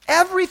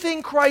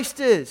everything Christ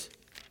is.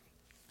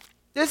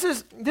 This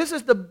is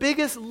the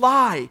biggest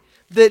lie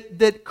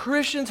that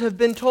Christians have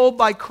been told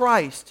by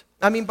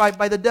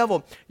by the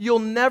devil. You'll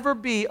never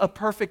be a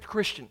perfect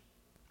Christian.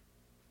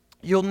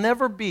 You'll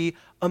never be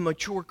a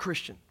mature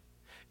Christian.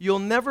 You'll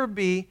never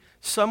be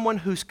someone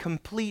who's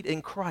complete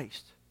in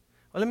Christ.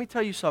 Well, let me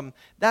tell you something.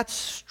 That's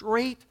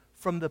straight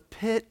from the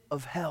pit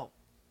of hell.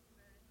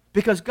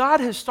 Because God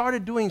has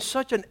started doing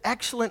such an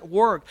excellent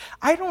work.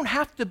 I don't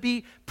have to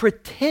be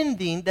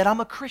pretending that I'm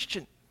a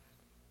Christian.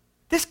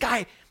 This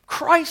guy,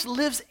 Christ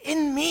lives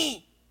in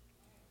me.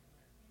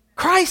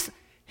 Christ,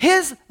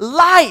 His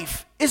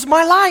life is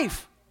my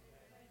life.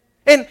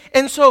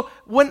 And so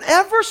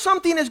whenever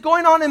something is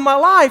going on in my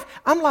life,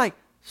 I'm like,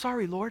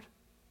 sorry, Lord.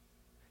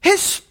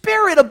 His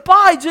Spirit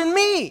abides in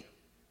me.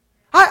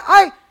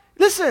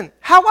 Listen,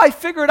 how I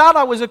figured out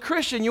I was a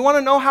Christian. You want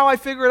to know how I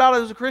figured out I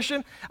was a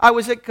Christian? I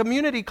was at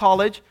community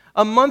college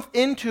a month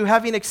into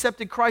having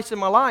accepted Christ in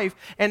my life,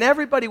 and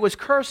everybody was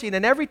cursing,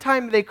 and every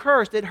time they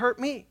cursed, it hurt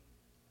me.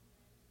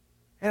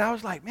 And I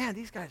was like, man,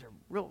 these guys are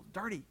real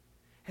dirty.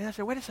 And I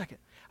said, wait a second.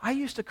 I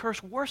used to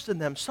curse worse than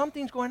them.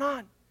 Something's going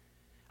on.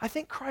 I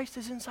think Christ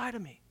is inside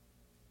of me.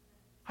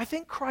 I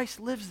think Christ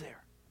lives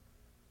there.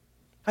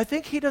 I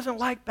think He doesn't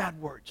like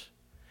bad words.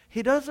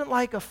 He doesn't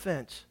like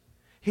offense.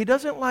 He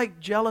doesn't like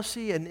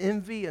jealousy and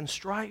envy and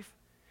strife.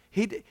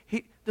 It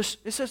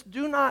says,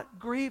 do not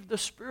grieve the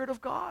Spirit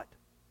of God.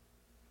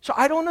 So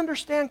I don't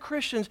understand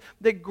Christians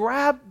that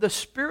grab the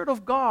Spirit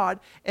of God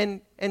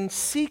and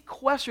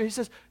sequester. He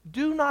says,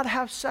 do not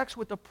have sex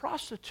with a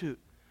prostitute.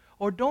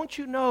 Or don't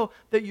you know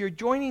that you're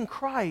joining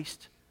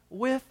Christ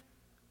with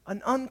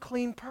an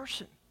unclean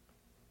person?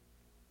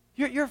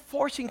 You're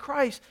forcing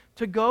Christ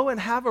to go and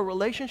have a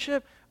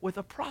relationship with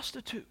a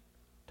prostitute.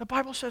 The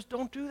Bible says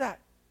don't do that.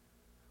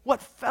 What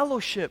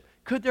fellowship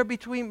could there be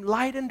between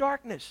light and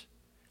darkness?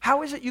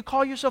 How is it you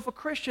call yourself a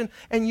Christian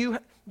and you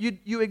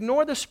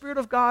ignore the Spirit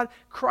of God?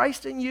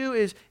 Christ in you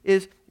is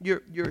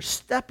you're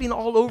stepping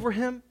all over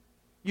Him.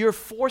 You're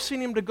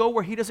forcing Him to go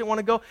where He doesn't want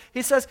to go.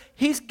 He says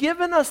He's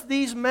given us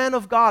these men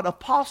of God,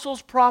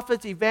 apostles,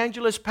 prophets,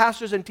 evangelists,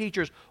 pastors, and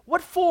teachers.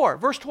 What for?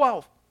 Verse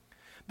 12.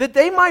 That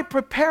they might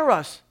prepare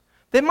us.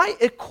 They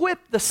might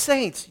equip the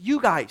saints,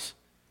 you guys,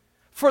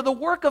 for the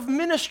work of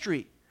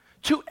ministry,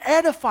 to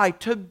edify,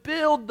 to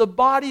build the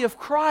body of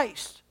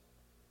Christ.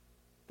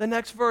 The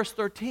next verse,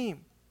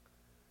 13.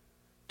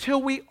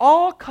 Till we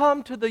all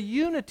come to the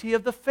unity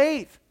of the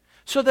faith,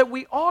 so that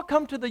we all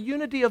come to the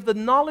unity of the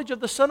knowledge of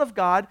the Son of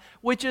God,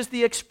 which is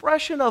the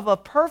expression of a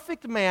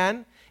perfect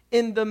man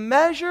in the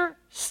measure,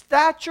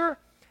 stature,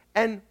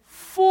 and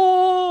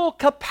full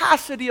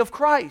capacity of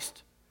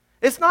Christ.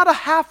 It's not a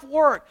half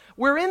work.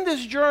 We're in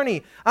this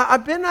journey.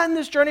 I've been on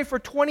this journey for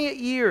 28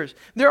 years.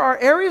 There are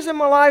areas in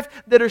my life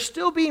that are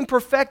still being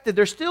perfected.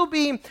 They're still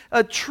being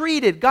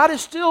treated. God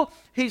is still,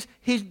 He's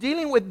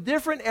dealing with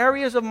different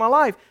areas of my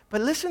life.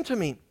 But listen to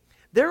me.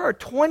 There are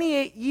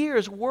 28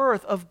 years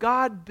worth of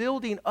God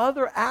building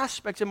other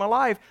aspects in my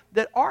life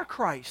that are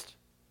Christ.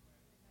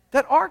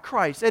 That are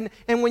Christ. And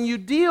when you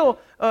deal,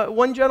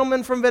 one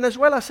gentleman from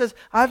Venezuela says,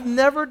 I've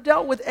never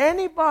dealt with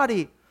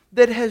anybody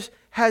that has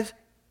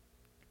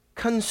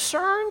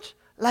concerns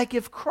like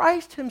if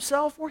Christ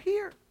Himself were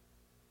here.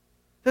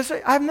 They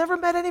say, I've never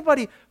met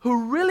anybody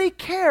who really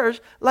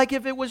cares like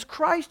if it was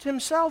Christ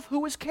Himself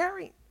who was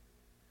caring.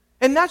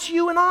 And that's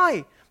you and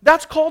I.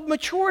 That's called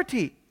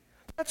maturity.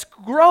 That's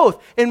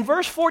growth. In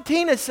verse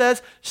 14 it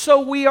says, so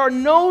we are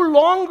no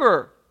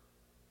longer,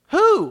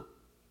 who?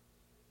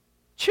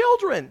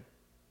 Children.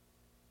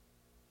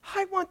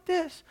 I want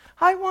this.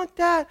 I want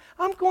that.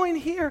 I'm going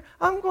here.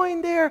 I'm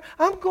going there.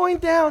 I'm going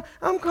down.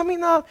 I'm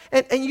coming up.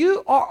 And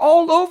you are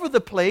all over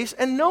the place,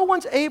 and no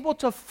one's able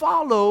to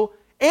follow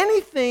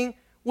anything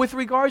with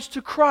regards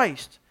to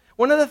Christ.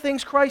 One of the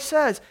things Christ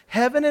says,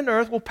 heaven and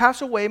earth will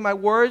pass away, my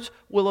words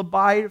will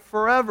abide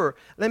forever.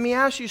 Let me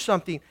ask you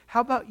something.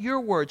 How about your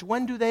words?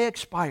 When do they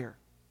expire?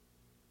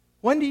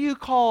 When do you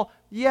call,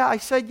 yeah, I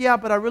said yeah,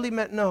 but I really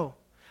meant no?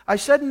 I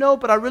said no,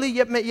 but I really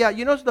meant yeah.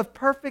 You know the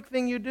perfect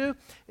thing you do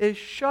is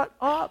shut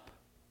up.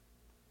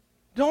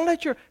 Don't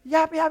let your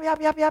yap.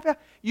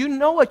 You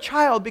know a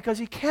child because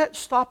he can't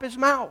stop his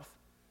mouth.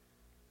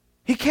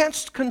 He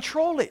can't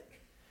control it.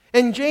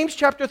 In James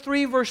chapter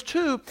 3, verse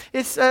 2,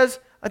 it says,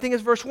 I think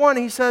it's verse 1,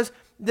 he says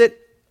that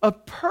a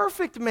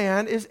perfect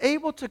man is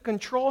able to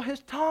control his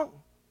tongue.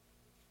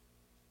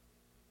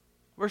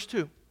 Verse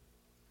 2.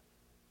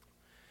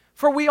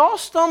 For we all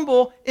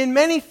stumble in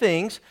many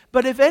things,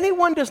 but if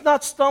anyone does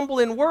not stumble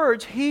in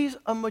words, he's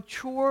a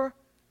mature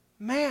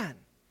man,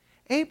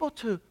 able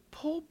to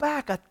pull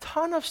back a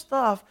ton of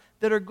stuff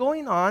that are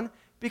going on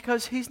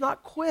because he's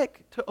not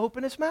quick to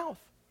open his mouth.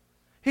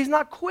 He's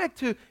not quick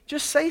to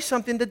just say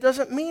something that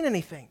doesn't mean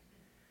anything.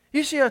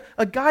 You see,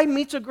 a guy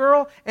meets a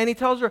girl and he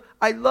tells her,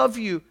 I love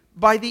you.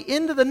 By the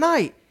end of the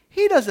night,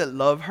 he doesn't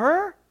love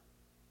her.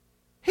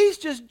 He's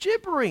just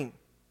gibbering.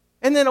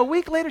 And then a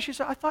week later, she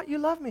said, I thought you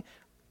loved me.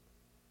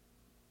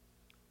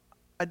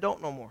 I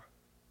don't no more.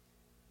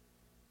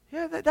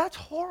 Yeah, that's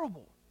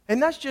horrible.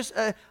 And that's just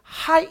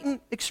heightened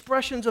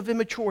expressions of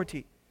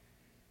immaturity.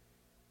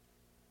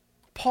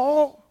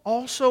 Paul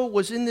also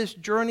was in this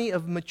journey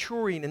of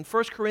maturing in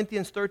 1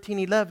 Corinthians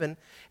 13:11,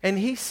 and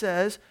he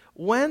says,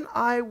 when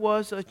I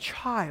was a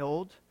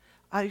child,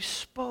 I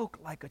spoke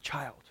like a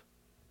child.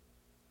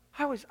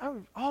 I was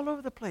all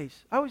over the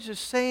place. I was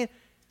just saying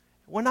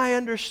when I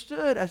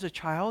understood as a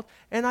child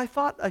and I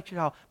thought like a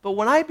child. But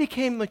when I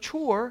became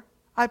mature,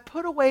 I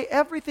put away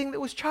everything that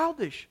was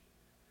childish.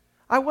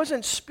 I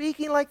wasn't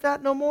speaking like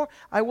that no more.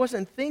 I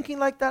wasn't thinking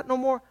like that no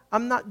more.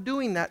 I'm not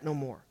doing that no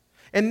more.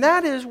 And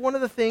that is one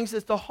of the things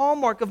that's the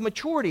hallmark of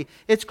maturity.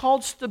 It's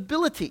called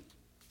stability.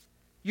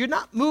 You're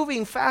not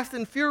moving fast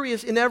and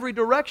furious in every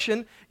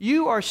direction.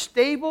 You are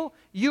stable.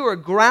 You are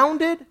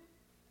grounded.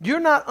 You're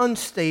not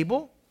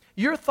unstable.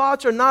 Your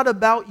thoughts are not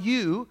about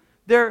you.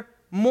 They're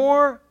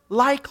more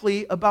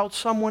likely about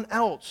someone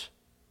else.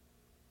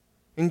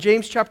 In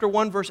James chapter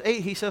 1, verse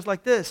 8, he says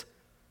like this,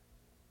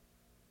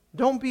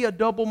 don't be a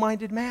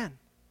double-minded man.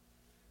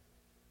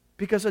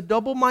 Because a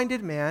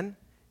double-minded man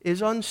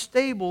is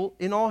unstable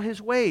in all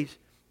his ways.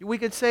 We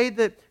could say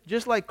that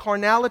just like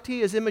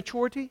carnality is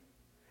immaturity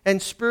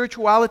and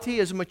spirituality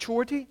is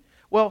maturity,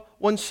 well,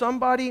 when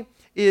somebody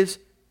is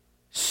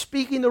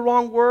speaking the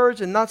wrong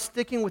words and not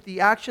sticking with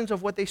the actions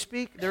of what they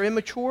speak, they're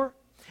immature.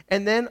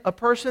 And then a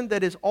person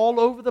that is all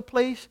over the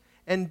place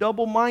and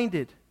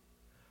double-minded.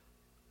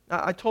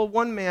 I told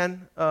one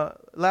man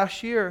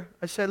last year,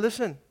 I said,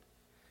 listen,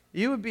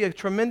 you would be a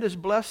tremendous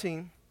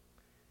blessing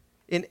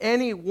in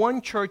any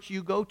one church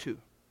you go to.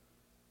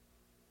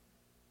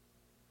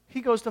 He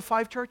goes to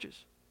 5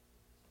 churches.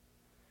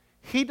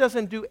 He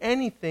doesn't do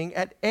anything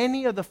at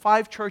any of the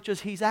 5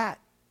 churches he's at.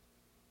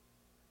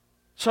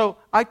 So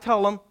I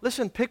tell him,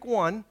 listen, pick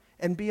one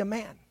and be a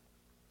man.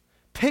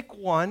 Pick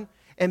one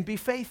and be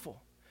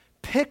faithful.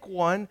 Pick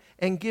one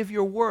and give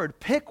your word.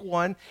 Pick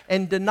one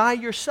and deny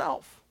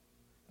yourself.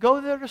 Go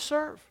there to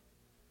serve.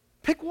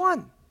 Pick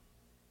one.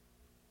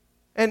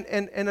 And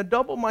a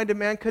double-minded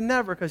man could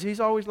never, because he's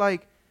always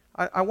like,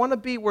 I want to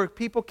be where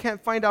people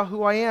can't find out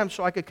who I am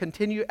so I could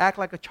continue to act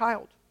like a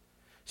child.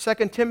 2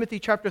 Timothy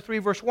chapter 3,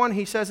 verse 1,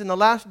 he says, in the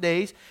last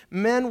days,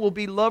 men will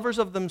be lovers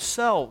of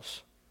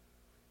themselves.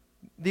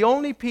 The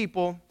only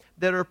people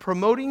that are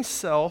promoting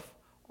self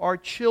are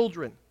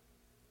children.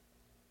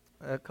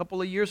 A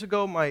couple of years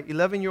ago, my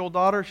 11-year-old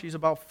daughter, she's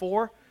about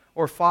 4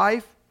 or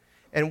 5,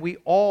 and we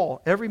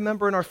all, every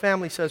member in our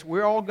family says,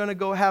 we're all going to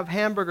go have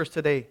hamburgers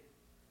today.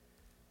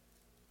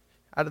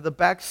 Out of the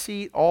back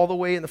seat, all the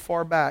way in the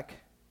far back,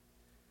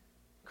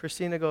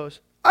 Christina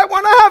goes, I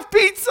want to have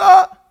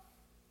pizza!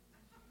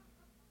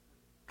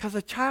 Because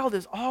a child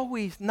is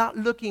always not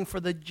looking for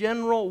the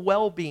general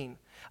well-being.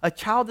 A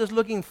child is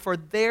looking for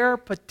their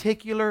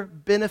particular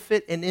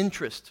benefit and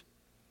interest.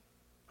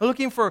 They're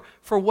looking for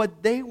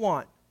what they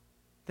want.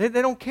 They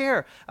don't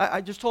care.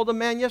 I just told a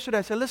man yesterday,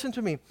 I said, listen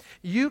to me.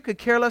 You could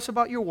care less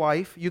about your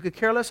wife. You could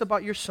care less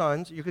about your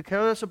sons. You could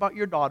care less about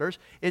your daughters.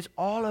 It's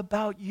all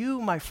about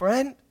you, my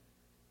friend.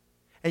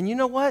 And you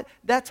know what?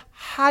 That's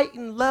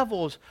heightened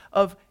levels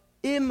of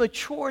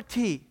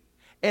immaturity.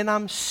 And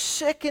I'm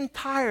sick and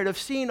tired of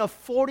seeing a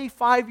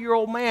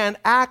 45-year-old man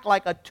act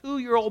like a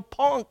 2-year-old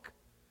punk.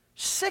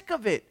 Sick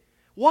of it.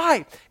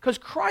 Why? Because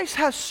Christ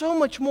has so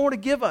much more to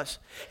give us.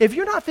 If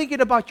you're not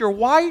thinking about your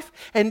wife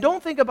and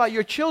don't think about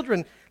your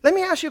children, let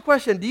me ask you a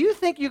question. Do you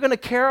think you're going to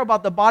care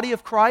about the body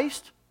of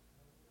Christ?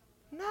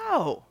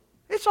 No.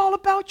 It's all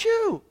about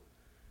you.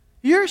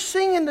 You're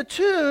singing the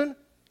tune,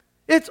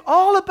 it's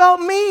all about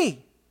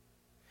me.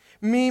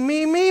 Me,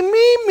 me, me,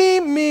 me, me,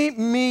 me,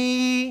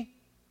 me.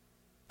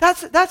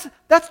 That's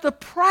the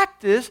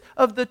practice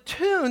of the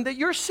tune that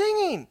you're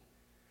singing.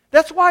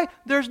 That's why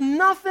there's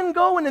nothing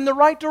going in the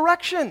right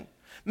direction.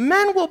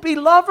 Men will be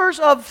lovers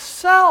of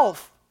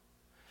self,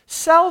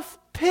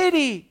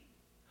 self-pity.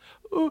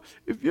 Oh,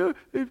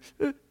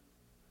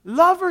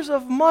 lovers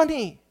of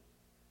money.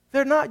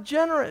 They're not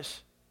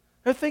generous.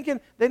 They're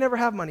thinking they never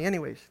have money.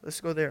 Anyways, let's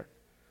go there.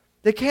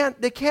 They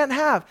can't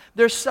have.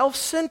 They're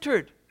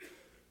self-centered.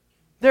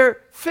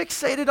 They're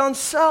fixated on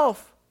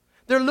self.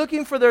 They're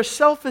looking for their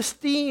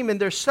self-esteem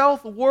and their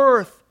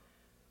self-worth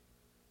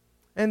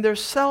and their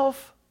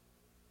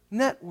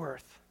self-net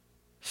worth,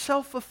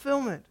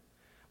 self-fulfillment.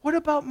 What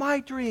about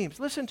my dreams?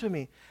 Listen to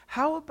me.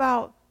 How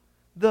about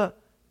the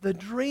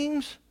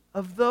dreams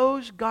of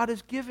those God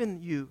has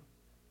given you?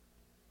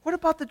 What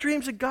about the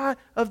dreams of God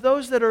of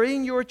those that are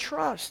in your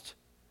trust?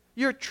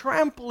 You're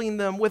trampling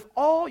them with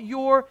all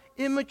your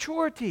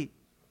immaturity.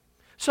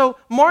 So,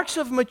 marks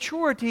of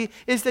maturity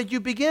is that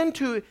you begin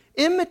to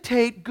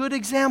imitate good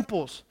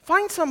examples.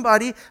 Find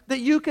somebody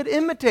that you could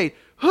imitate.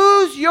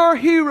 Who's your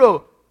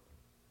hero?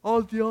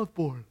 Ozzy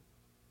Osbourne.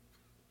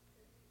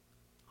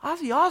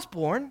 Ozzy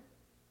Osbourne?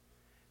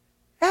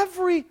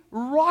 Every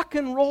rock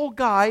and roll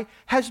guy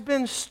has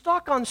been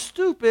stuck on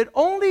stupid,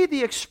 only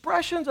the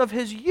expressions of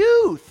his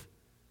youth.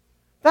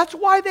 That's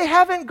why they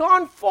haven't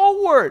gone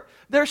forward.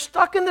 They're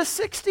stuck in the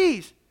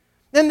 60s.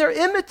 And they're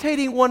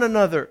imitating one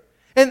another.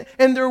 And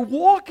they're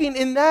walking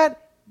in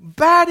that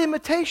bad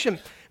imitation.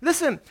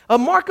 Listen, a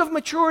mark of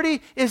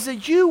maturity is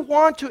that you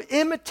want to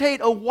imitate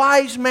a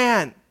wise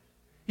man.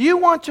 You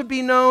want to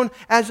be known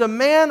as a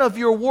man of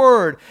your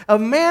word, a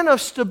man of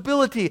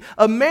stability,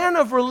 a man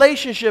of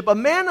relationship, a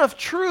man of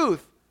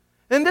truth.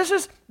 And this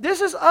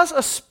is us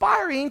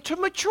aspiring to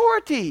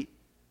maturity.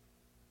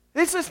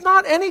 This is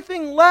not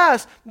anything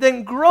less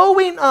than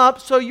growing up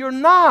so you're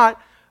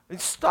not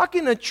stuck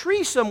in a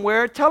tree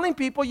somewhere telling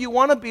people you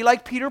want to be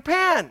like Peter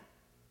Pan.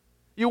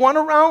 You want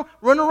to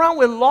run around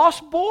with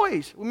lost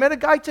boys. We met a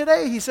guy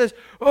today. He says,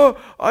 "Oh,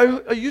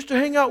 I used to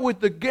hang out with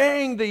the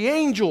gang, the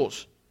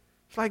angels."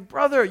 It's like,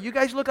 brother, you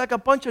guys look like a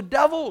bunch of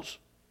devils.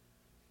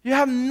 You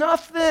have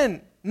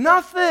nothing.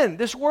 Nothing.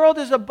 This world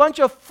is a bunch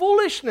of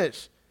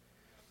foolishness.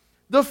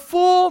 The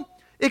full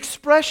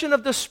expression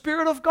of the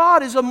Spirit of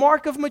God is a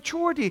mark of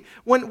maturity.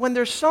 When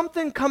there's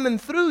something coming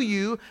through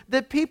you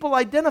that people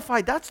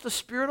identify, that's the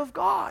Spirit of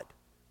God.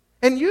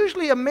 And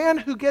usually a man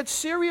who gets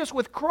serious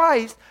with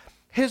Christ,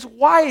 his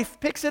wife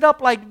picks it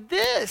up like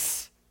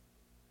this.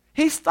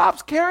 He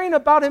stops caring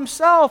about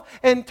himself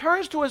and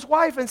turns to his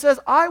wife and says,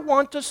 "I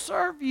want to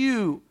serve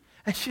you."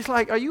 And she's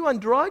like, "Are you on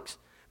drugs?"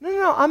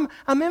 No,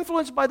 I'm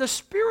influenced by the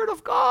Spirit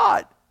of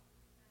God.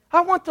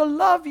 I want to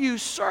love you,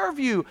 serve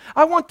you.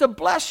 I want to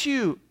bless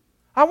you.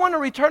 I want to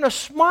return a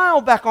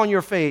smile back on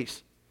your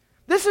face.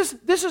 This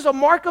is a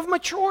mark of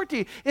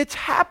maturity. It's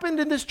happened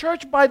in this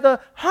church by the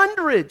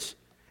hundreds.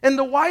 And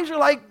the wives are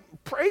like,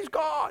 praise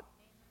God.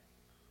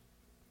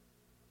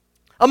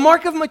 A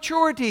mark of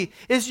maturity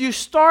is you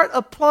start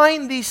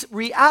applying these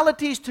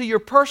realities to your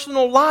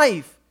personal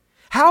life.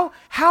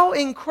 How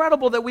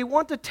incredible that we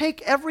want to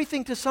take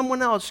everything to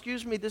someone else.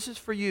 Excuse me, this is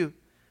for you.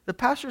 The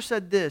pastor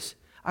said this.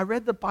 I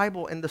read the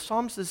Bible and the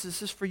Psalm says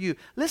this is for you.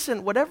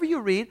 Listen, whatever you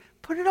read,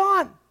 put it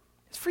on.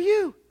 It's for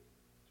you.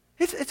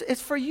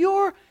 It's for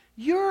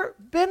your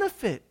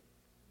benefit.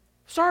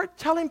 Start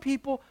telling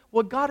people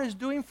what God is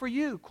doing for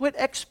you. Quit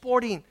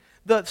exporting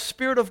the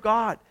Spirit of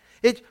God.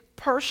 It's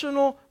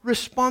personal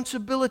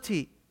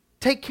responsibility.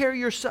 Take care of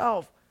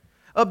yourself.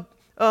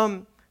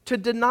 To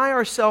deny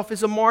ourselves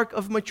is a mark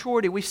of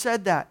maturity. We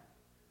said that.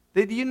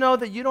 Did you know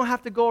that you don't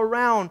have to go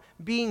around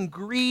being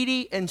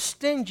greedy and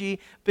stingy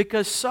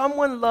because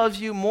someone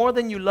loves you more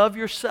than you love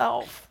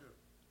yourself?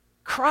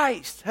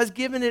 Christ has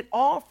given it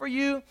all for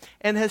you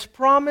and has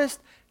promised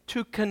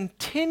to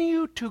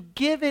continue to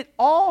give it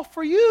all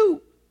for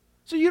you.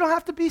 So you don't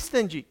have to be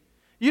stingy.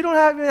 You don't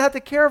even have to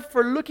care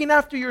for looking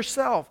after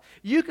yourself.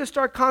 You can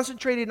start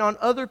concentrating on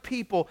other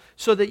people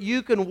so that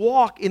you can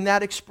walk in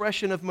that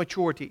expression of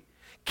maturity.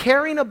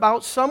 Caring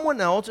about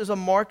someone else is a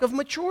mark of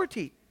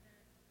maturity.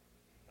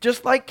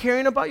 Just like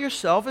caring about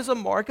yourself is a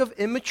mark of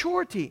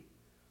immaturity.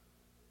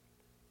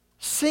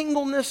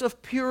 Singleness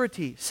of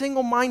purity,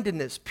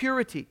 single-mindedness,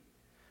 purity.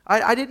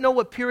 I didn't know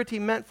what purity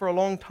meant for a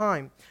long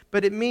time,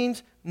 but it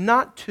means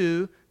not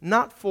two,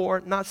 not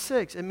four, not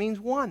six. It means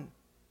one.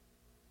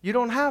 You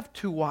don't have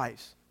two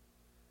wives.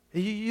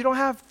 You don't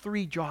have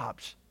three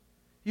jobs.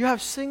 You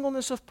have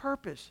singleness of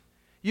purpose.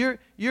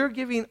 You're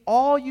giving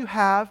all you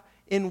have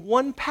in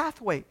one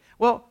pathway.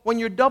 Well, when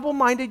you're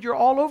double-minded, you're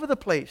all over the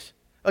place.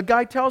 A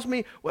guy tells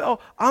me,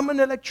 well, I'm an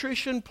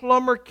electrician,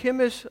 plumber,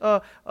 chemist,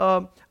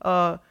 I'm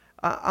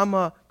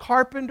a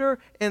carpenter,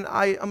 and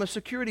I'm a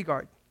security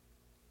guard.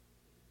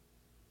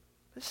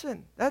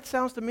 Listen, that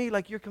sounds to me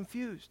like you're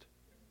confused.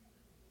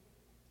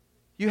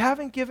 You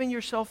haven't given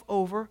yourself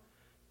over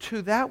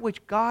to that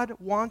which God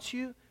wants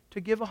you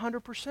to give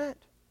 100%.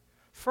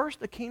 First,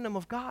 the kingdom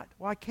of God.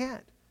 Well, I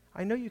can't.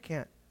 I know you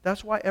can't.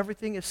 That's why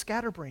everything is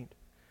scatterbrained.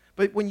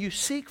 But when you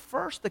seek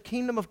first the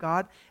kingdom of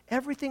God,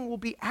 everything will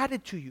be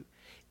added to you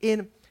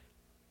in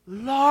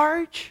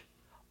large,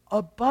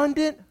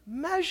 abundant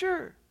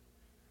measure.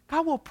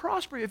 God will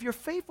prosper you. If you're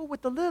faithful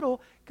with the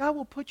little, God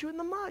will put you in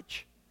the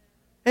much.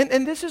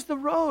 And this is the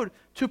road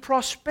to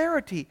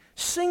prosperity,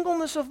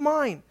 singleness of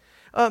mind,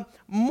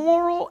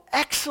 moral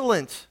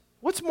excellence.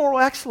 What's moral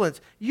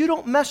excellence? You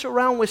don't mess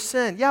around with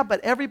sin. Yeah, but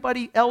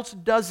everybody else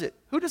does it.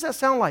 Who does that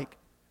sound like?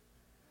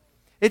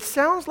 It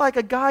sounds like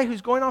a guy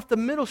who's going off to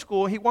middle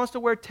school and he wants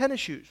to wear tennis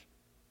shoes.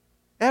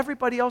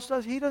 Everybody else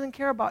does. He doesn't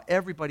care about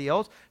everybody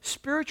else.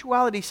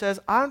 Spirituality says,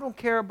 I don't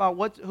care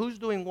about who's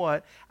doing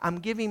what. I'm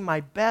giving my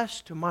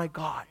best to my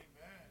God.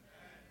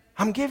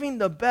 I'm giving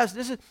the best.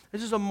 This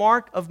is a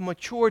mark of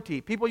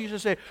maturity. People used to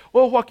say,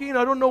 well, Joaquin,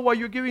 I don't know why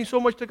you're giving so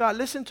much to God.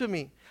 Listen to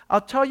me.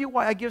 I'll tell you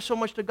why I give so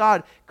much to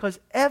God. Because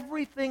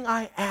everything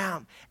I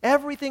am,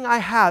 everything I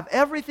have,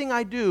 everything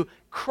I do,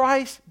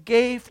 Christ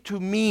gave to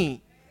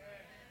me.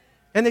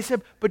 And they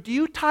said, but do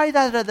you tithe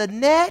out of the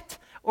net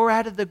or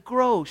out of the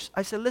gross?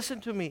 I said, listen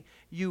to me,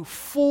 you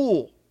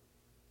fool.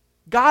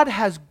 God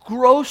has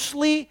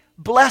grossly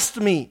blessed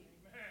me.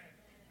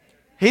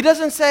 He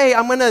doesn't say,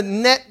 I'm going to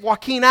net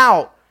Joaquin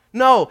out.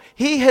 No,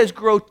 he has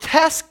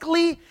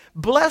grotesquely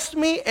blessed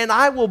me, and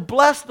I will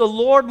bless the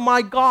Lord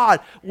my God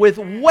with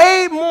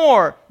way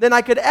more than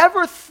I could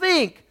ever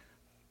think.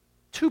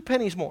 2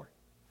 pennies more.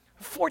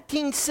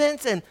 14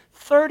 cents and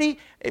 30.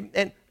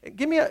 And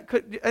give me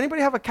could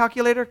anybody have a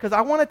calculator? Because I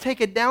want to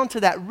take it down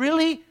to that.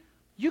 Really?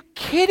 You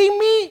kidding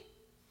me?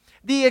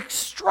 The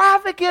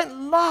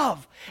extravagant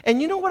love. And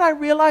you know what I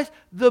realized?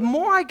 The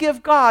more I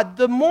give God,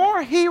 the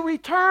more He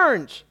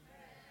returns.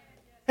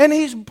 And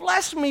He's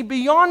blessed me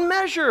beyond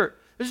measure.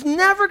 There's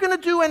never going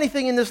to do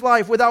anything in this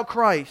life without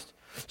Christ.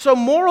 So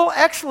moral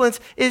excellence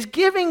is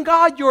giving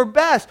God your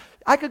best.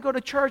 I could go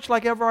to church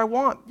like ever I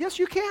want. Yes,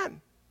 you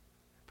can.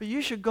 But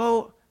you should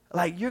go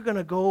like you're going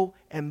to go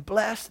and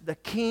bless the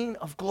King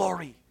of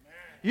glory.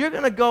 You're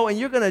going to go and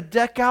you're going to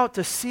deck out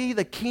to see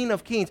the King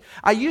of kings.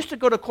 I used to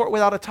go to court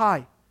without a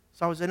tie.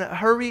 So I was in a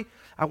hurry.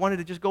 I wanted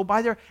to just go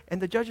by there.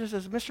 And the judge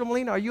says, Mr.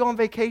 Molina, are you on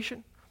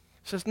vacation?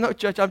 He says, no,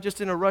 Judge, I'm just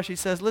in a rush. He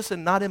says,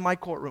 listen, not in my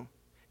courtroom.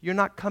 You're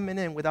not coming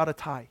in without a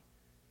tie.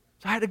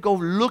 So I had to go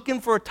looking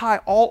for a tie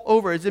all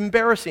over. It's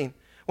embarrassing.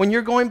 When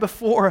you're going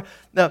before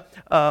the,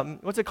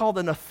 what's it called,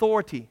 an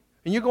authority,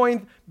 and you're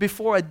going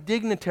before a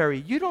dignitary,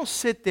 you don't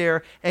sit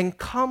there and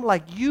come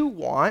like you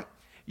want.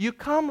 You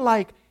come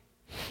like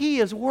he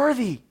is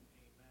worthy.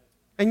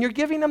 And you're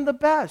giving them the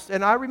best.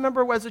 And I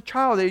remember as a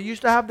child, they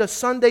used to have the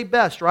Sunday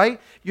best,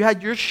 right? You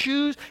had your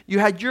shoes, you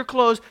had your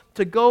clothes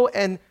to go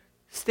and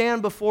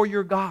stand before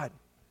your God.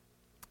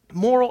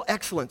 Moral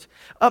excellence.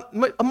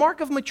 A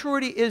mark of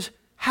maturity is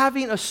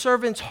having a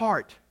servant's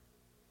heart.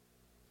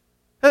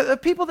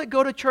 People that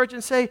go to church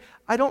and say,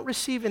 I don't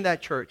receive in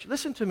that church.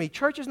 Listen to me.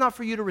 Church is not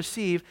for you to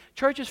receive.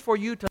 Church is for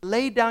you to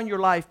lay down your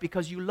life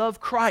because you love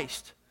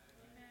Christ.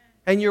 Amen.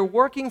 And you're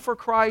working for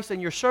Christ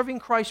and you're serving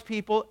Christ's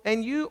people.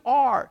 And you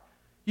are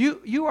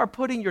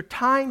putting your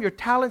time, your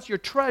talents, your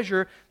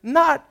treasure,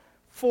 not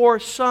for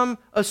some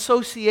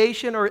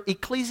association or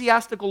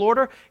ecclesiastical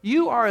order.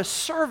 You are a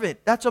servant.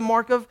 That's a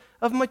mark of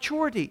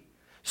maturity.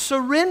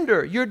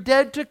 Surrender. You're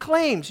dead to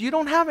claims. You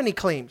don't have any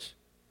claims.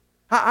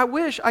 I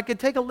wish I could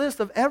take a list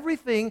of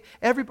everything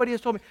everybody has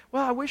told me.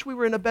 Well, I wish we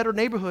were in a better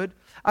neighborhood.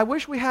 I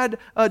wish we had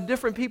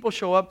different people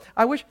show up.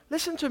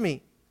 Listen to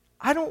me.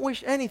 I don't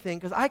wish anything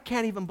because I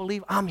can't even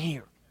believe I'm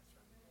here.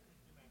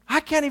 I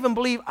can't even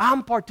believe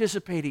I'm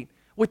participating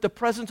with the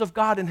presence of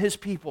God and His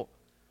people.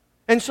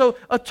 And so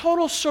a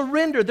total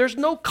surrender. There's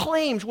no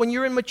claims when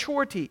you're in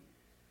maturity.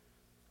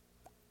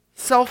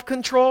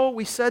 Self-control,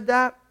 we said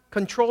that.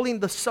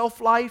 Controlling the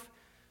self-life.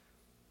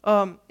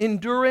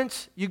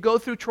 Endurance, you go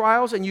through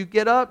trials and you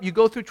get up. You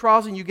go through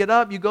trials and you get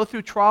up. You go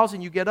through trials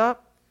and you get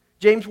up.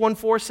 James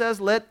 1:4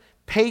 says, let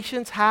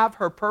patience have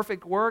her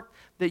perfect work,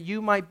 that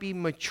you might be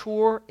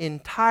mature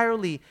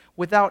entirely,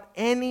 without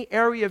any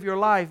area of your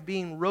life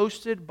being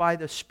roasted by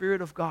the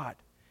Spirit of God.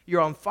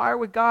 You're on fire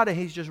with God and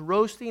He's just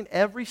roasting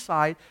every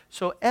side,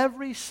 so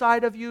every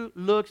side of you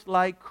looks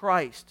like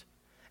Christ.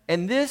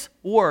 And this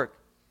work,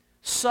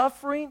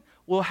 suffering,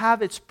 will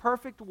have its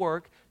perfect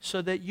work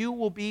so that you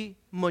will be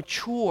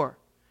mature.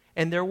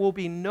 And there will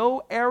be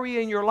no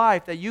area in your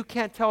life that you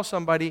can't tell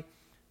somebody,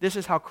 this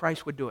is how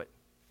Christ would do it.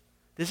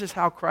 This is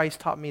how Christ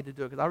taught me to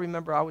do it. Because I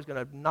remember I was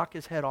going to knock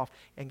his head off.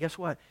 And guess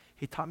what?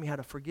 He taught me how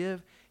to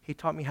forgive. He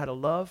taught me how to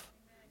love.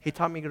 He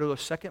taught me to go the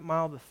second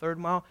mile, the third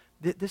mile.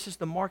 This is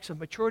the marks of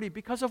maturity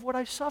because of what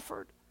I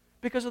suffered.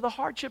 Because of the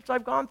hardships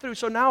I've gone through.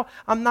 So now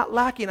I'm not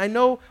lacking. I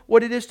know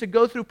what it is to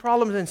go through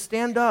problems and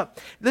stand up.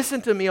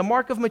 Listen to me. A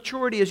mark of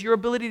maturity is your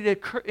ability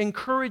to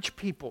encourage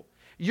people.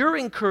 You're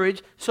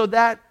encouraged, so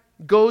that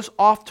goes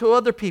off to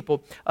other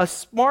people. A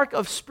mark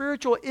of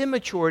spiritual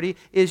immaturity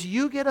is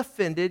you get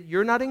offended,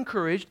 you're not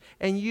encouraged,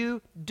 and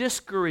you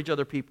discourage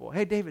other people.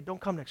 Hey, David, don't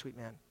come next week,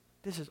 man.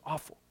 This is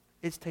awful.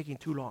 It's taking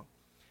too long.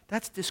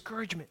 That's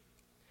discouragement.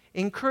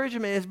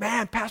 Encouragement is,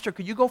 man, Pastor,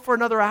 could you go for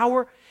another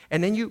hour?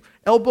 And then you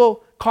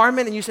elbow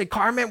Carmen and you say,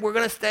 Carmen, we're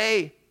going to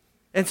stay.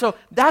 And so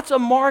that's a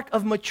mark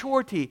of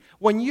maturity.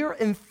 When you're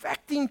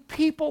infecting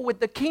people with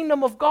the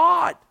kingdom of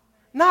God,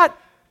 not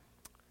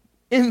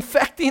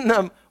infecting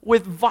them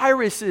with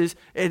viruses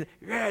and,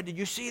 yeah, did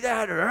you see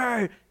that?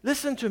 Or,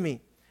 listen to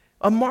me.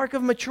 A mark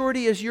of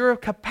maturity is your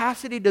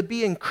capacity to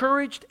be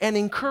encouraged and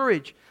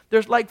encourage.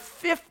 There's like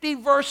 50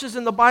 verses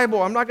in the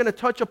Bible, I'm not going to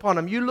touch upon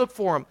them, you look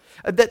for them,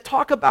 that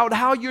talk about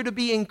how you're to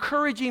be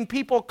encouraging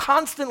people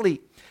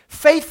constantly.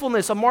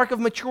 Faithfulness, a mark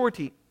of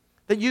maturity,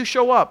 that you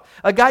show up.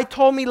 A guy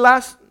told me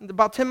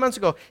about 10 months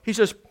ago, he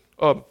says,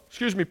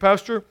 excuse me,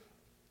 Pastor,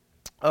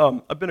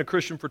 I've been a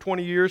Christian for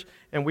 20 years,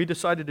 and we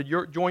decided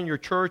to join your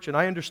church, and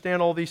I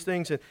understand all these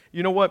things, and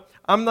you know what?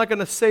 I'm not going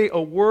to say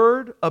a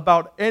word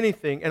about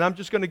anything, and I'm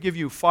just going to give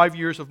you 5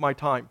 years of my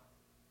time.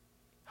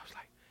 I was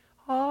like,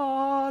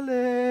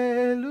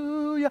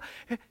 hallelujah.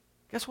 Hey,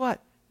 guess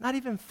what? Not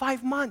even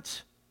 5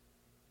 months.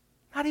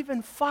 Not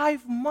even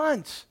 5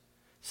 months.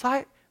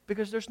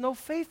 Because there's no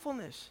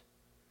faithfulness.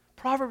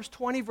 Proverbs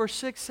 20 verse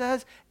 6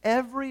 says,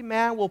 every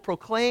man will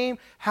proclaim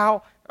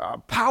how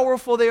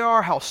powerful they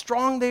are, how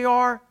strong they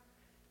are.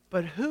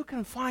 But who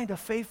can find a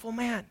faithful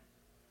man?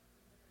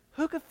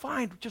 Who could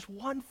find just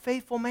one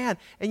faithful man?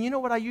 And you know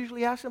what I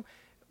usually ask them?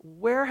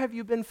 Where have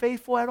you been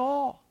faithful at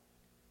all?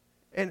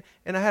 And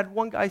I had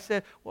one guy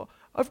say, well,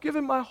 I've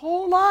given my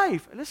whole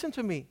life. Listen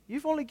to me.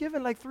 You've only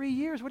given like 3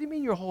 years. What do you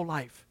mean your whole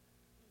life?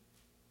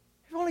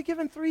 You've only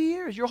given 3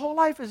 years. Your whole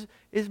life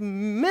is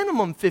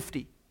minimum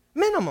 50.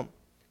 Minimum.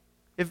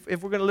 If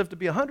we're going to live to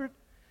be 100.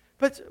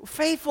 But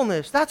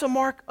faithfulness, that's a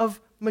mark of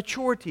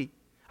maturity.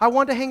 I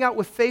want to hang out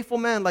with faithful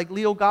men like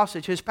Leo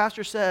Gossage. His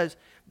pastor says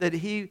that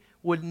he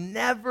would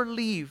never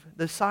leave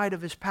the side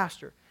of his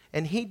pastor.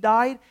 And he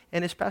died,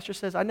 and his pastor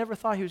says, I never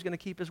thought he was going to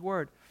keep his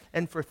word.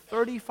 And for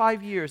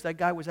 35 years, that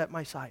guy was at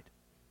my side.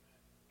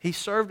 He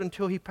served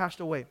until he passed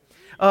away.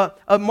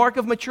 A mark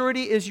of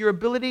maturity is your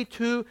ability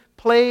to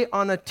play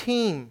on a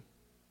team.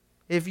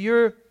 If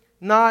you're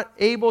not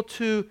able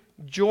to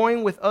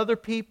join with other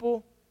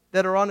people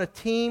that are on a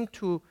team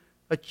to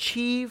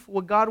achieve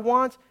what God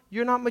wants,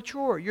 you're not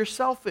mature. You're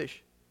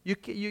selfish.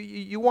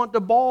 You want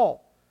the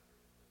ball.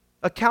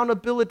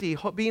 Accountability,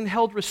 being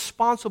held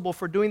responsible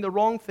for doing the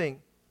wrong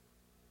thing.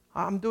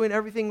 I'm doing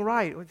everything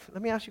right.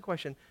 Let me ask you a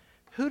question.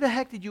 Who the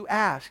heck did you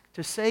ask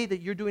to say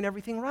that you're doing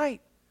everything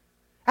right?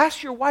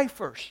 Ask your wife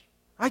first.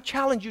 I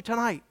challenge you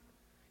tonight.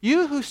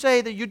 You who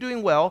say that you're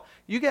doing well,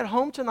 you get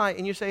home tonight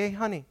and you say, hey,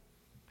 honey,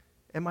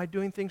 am I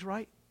doing things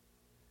right?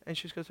 And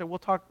she's going to say, we'll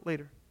talk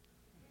later.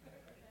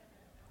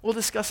 We'll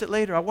discuss it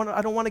later.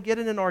 I don't want to get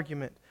in an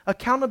argument.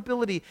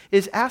 Accountability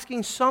is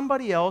asking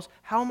somebody else,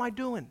 how am I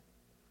doing?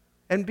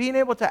 And being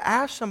able to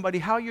ask somebody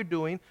how you're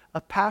doing,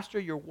 a pastor,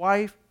 your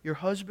wife, your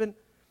husband,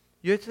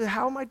 you have to say,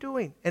 how am I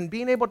doing? And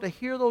being able to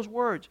hear those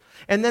words.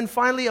 And then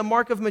finally, a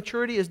mark of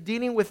maturity is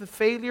dealing with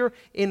failure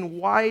in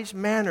wise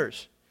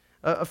manners.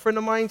 A friend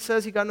of mine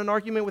says he got in an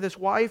argument with his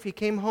wife. He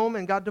came home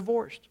and got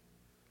divorced.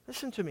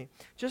 Listen to me.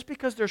 Just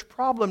because there's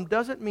problem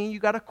doesn't mean you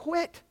got to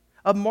quit.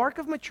 A mark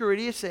of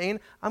maturity is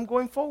saying, I'm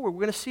going forward.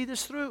 We're going to see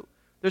this through.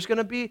 There's going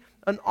to be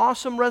an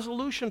awesome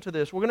resolution to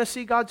this. We're going to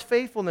see God's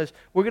faithfulness.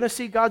 We're going to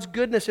see God's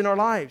goodness in our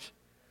lives.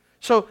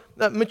 So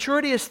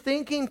maturity is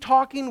thinking,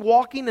 talking,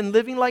 walking, and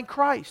living like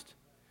Christ.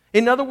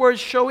 In other words,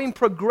 showing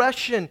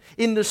progression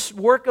in the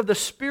work of the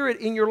Spirit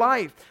in your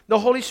life. The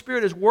Holy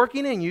Spirit is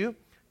working in you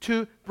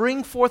to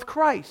bring forth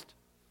Christ.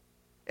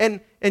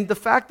 And the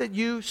fact that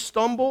you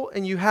stumble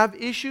and you have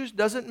issues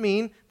doesn't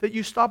mean that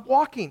you stop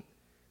walking.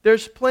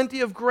 There's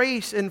plenty of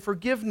grace and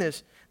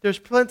forgiveness. There's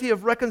plenty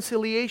of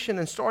reconciliation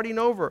and starting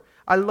over.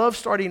 I love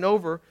starting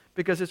over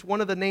because it's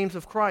one of the names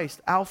of Christ,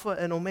 Alpha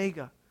and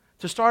Omega.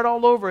 To start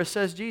all over, it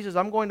says, Jesus,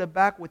 I'm going to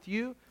back with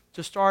you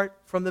to start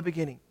from the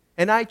beginning.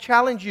 And I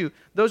challenge you,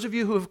 those of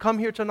you who have come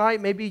here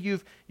tonight, maybe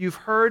you've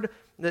heard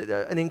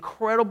an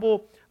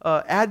incredible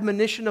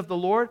admonition of the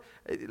Lord.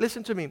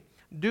 Listen to me.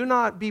 Do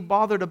not be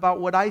bothered about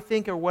what I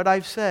think or what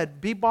I've said.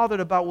 Be bothered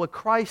about what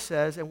Christ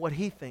says and what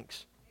He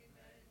thinks.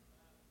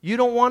 You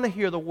don't want to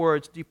hear the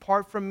words,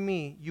 depart from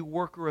me, you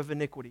worker of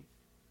iniquity.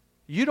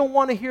 You don't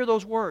want to hear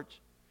those words.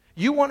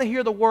 You want to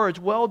hear the words,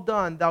 well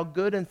done, thou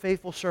good and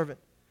faithful servant.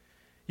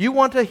 You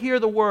want to hear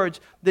the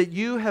words that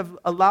you have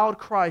allowed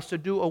Christ to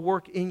do a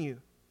work in you.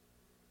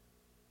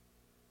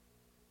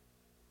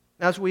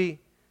 As we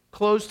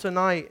close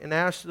tonight and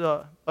ask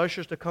the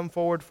ushers to come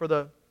forward for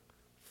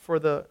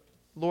the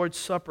Lord's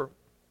Supper,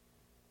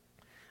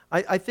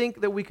 I think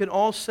that we can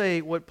all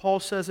say what Paul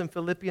says in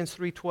Philippians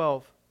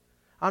 3:12.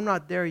 I'm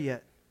not there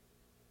yet,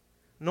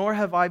 nor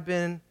have I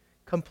been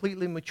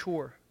completely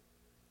mature.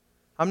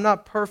 I'm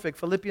not perfect,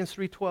 Philippians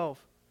 3:12.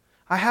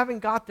 I haven't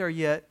got there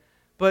yet,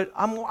 but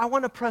I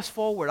want to press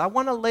forward. I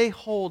want to lay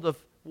hold of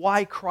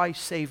why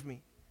Christ saved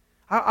me.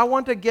 I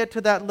want to get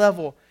to that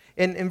level.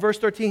 In verse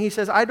 13, he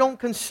says, I don't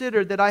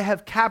consider that I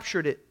have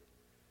captured it.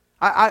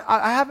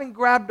 I haven't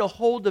grabbed a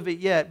hold of it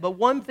yet, but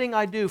one thing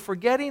I do,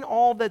 forgetting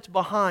all that's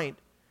behind.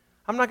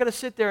 I'm not going to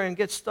sit there and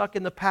get stuck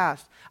in the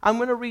past. I'm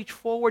going to reach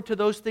forward to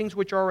those things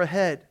which are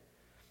ahead.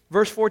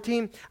 Verse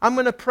 14, I'm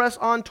going to press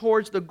on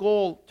towards the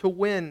goal to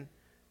win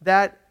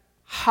that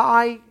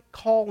high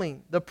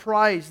calling, the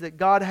prize that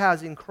God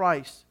has in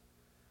Christ.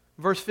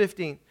 Verse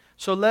 15,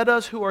 so let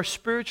us who are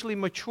spiritually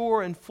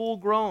mature and full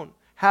grown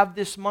have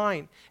this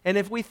mind. And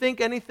if we think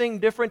anything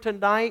different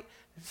tonight,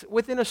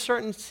 within a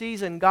certain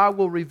season, God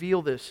will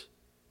reveal this.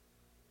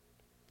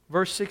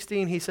 Verse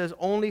 16, he says,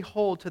 only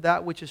hold to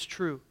that which is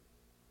true.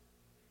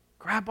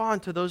 Grab on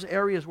to those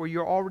areas where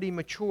you're already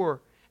mature.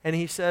 And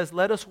he says,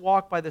 let us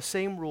walk by the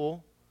same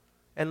rule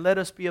and let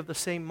us be of the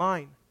same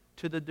mind.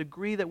 To the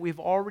degree that we've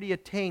already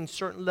attained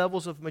certain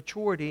levels of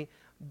maturity,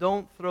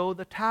 don't throw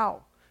the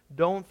towel.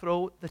 Don't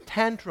throw the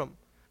tantrum.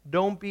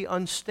 Don't be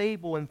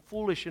unstable and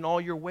foolish in all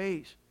your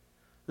ways.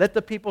 Let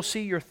the people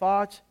see your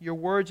thoughts, your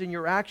words, and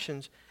your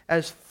actions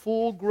as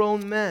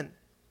full-grown men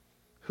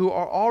who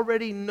are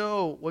already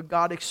know what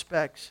God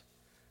expects,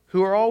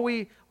 who are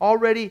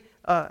already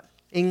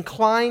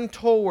inclined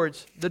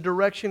towards the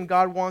direction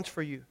God wants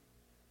for you.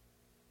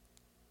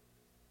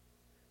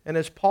 And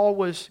as Paul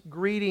was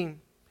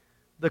greeting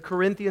the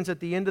Corinthians at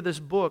the end of this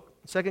book,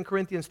 2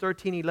 Corinthians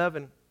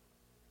 13:11,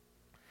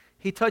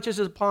 he touches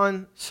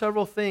upon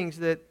several things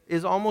that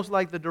is almost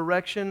like the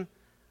direction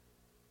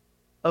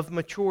of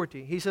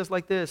maturity. He says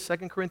like this,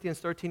 2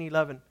 Corinthians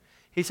 13:11.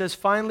 He says,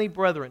 finally,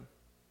 brethren,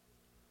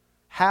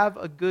 have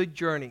a good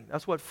journey.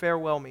 That's what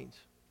farewell means.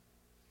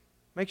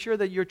 Make sure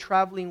that you're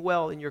traveling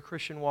well in your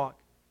Christian walk.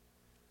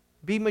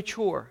 Be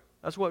mature.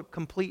 That's what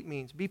complete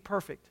means. Be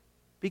perfect.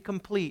 Be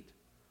complete.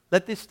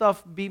 Let this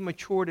stuff be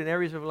matured in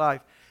areas of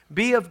life.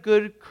 Be of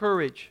good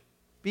courage.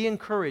 Be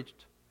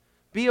encouraged.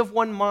 Be of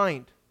one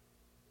mind.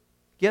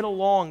 Get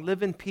along.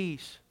 Live in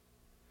peace.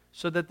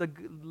 So that the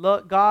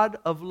God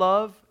of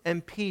love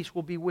and peace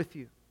will be with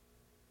you.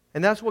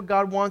 And that's what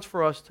God wants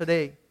for us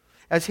today.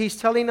 As He's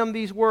telling them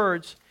these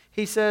words,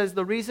 He says,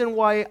 the reason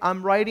why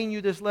I'm writing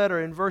you this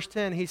letter, in verse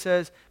 10, He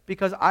says,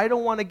 because I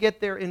don't want to get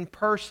there in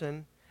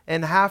person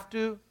and have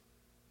to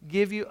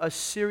give you a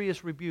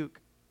serious rebuke.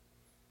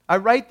 I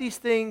write these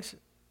things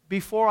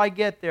before I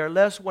get there,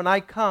 lest when I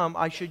come,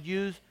 I should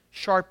use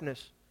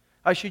sharpness.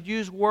 I should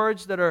use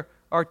words that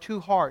are too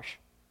harsh,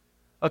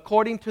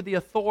 according to the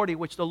authority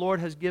which the Lord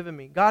has given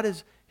me. God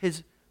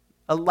has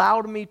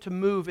allowed me to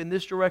move in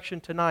this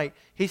direction tonight.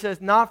 He says,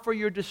 not for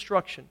your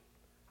destruction.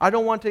 I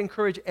don't want to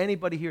encourage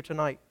anybody here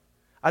tonight.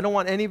 I don't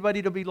want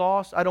anybody to be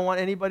lost. I don't want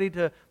anybody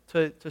to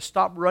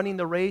stop running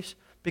the race,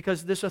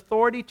 because this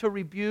authority to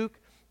rebuke,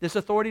 this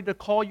authority to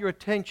call your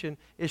attention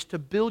is to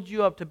build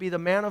you up to be the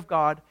man of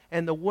God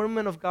and the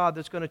woman of God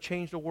that's going to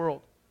change the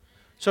world.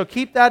 So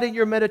keep that in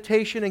your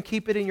meditation and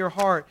keep it in your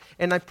heart.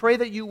 And I pray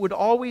that you would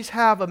always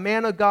have a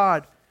man of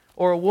God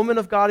or a woman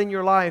of God in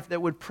your life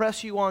that would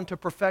press you on to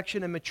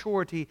perfection and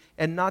maturity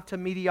and not to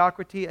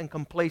mediocrity and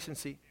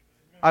complacency.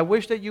 I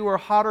wish that you were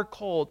hot or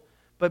cold,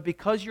 but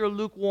because you're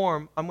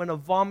lukewarm, I'm going to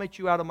vomit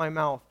you out of my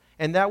mouth.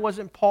 And that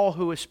wasn't Paul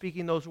who was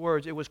speaking those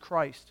words. It was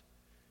Christ.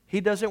 He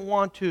doesn't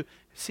want to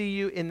see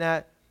you in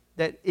that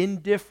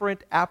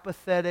indifferent,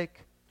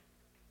 apathetic,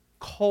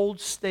 cold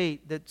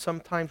state that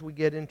sometimes we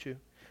get into.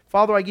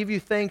 Father, I give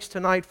you thanks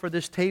tonight for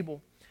this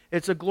table.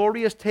 It's a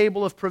glorious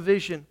table of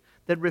provision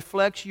that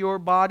reflects your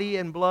body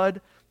and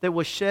blood that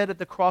was shed at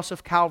the cross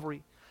of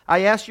Calvary. I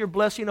ask your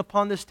blessing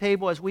upon this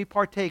table as we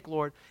partake,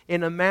 Lord,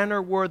 in a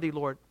manner worthy,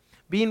 Lord.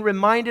 Being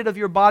reminded of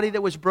your body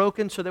that was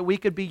broken so that we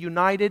could be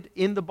united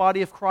in the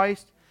body of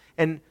Christ,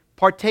 and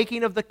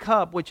partaking of the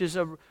cup, which is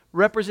a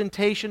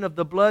representation of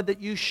the blood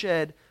that you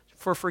shed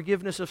for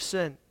forgiveness of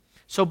sin.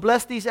 So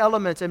bless these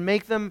elements and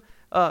make them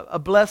a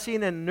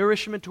blessing and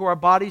nourishment to our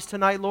bodies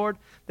tonight, Lord,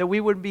 that we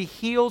would be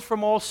healed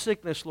from all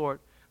sickness, Lord,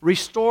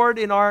 restored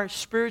in our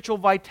spiritual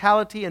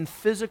vitality and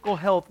physical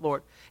health,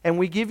 Lord. And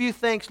we give you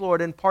thanks,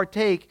 Lord, and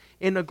partake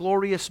in a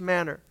glorious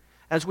manner.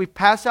 As we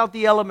pass out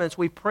the elements,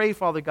 we pray,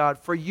 Father God,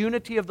 for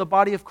unity of the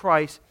body of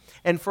Christ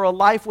and for a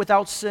life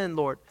without sin,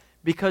 Lord,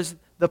 because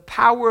the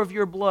power of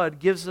your blood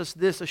gives us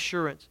this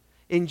assurance.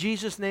 In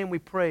Jesus' name we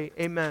pray,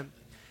 amen.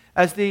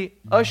 As the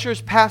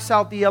ushers pass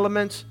out the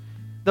elements,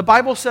 the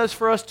Bible says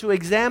for us to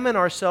examine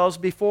ourselves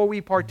before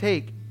we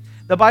partake.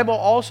 The Bible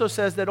also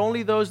says that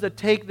only those that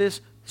take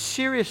this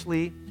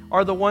seriously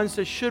are the ones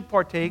that should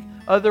partake.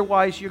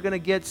 Otherwise, you're going to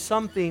get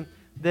something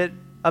that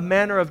a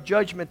manner of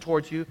judgment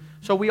towards you.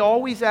 So we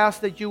always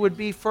ask that you would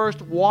be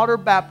first water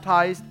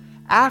baptized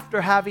after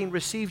having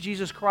received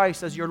Jesus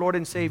Christ as your Lord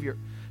and Savior.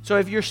 So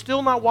if you're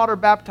still not water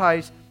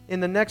baptized, in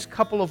the next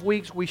couple of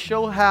weeks, we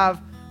shall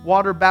have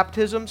water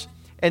baptisms.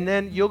 And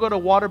then you'll go to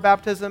water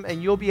baptism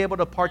and you'll be able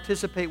to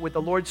participate with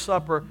the Lord's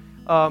Supper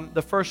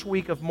the first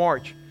week of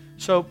March.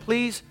 So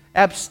please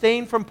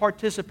abstain from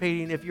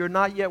participating if you're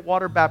not yet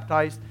water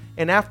baptized.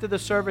 And after the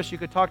service, you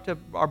could talk to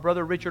our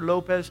brother Richard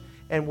Lopez,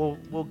 and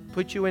we'll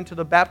put you into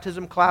the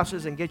baptism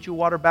classes and get you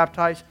water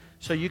baptized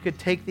so you could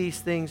take these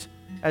things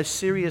as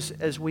serious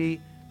as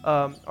we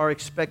are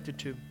expected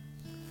to.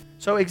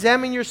 So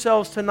examine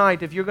yourselves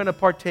tonight if you're going to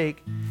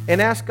partake,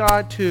 and ask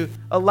God to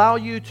allow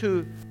you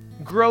to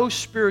grow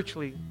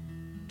spiritually,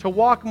 to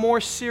walk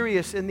more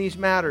serious in these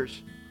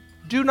matters.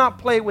 Do not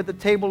play with the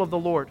table of the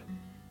Lord.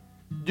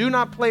 Do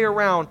not play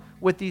around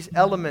with these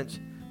elements.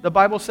 The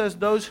Bible says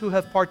those who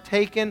have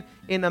partaken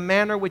in a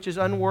manner which is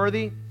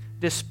unworthy,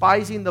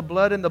 despising the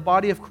blood and the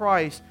body of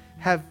Christ,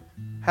 have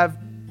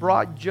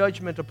brought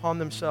judgment upon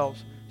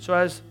themselves. So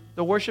as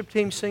the worship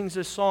team sings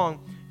this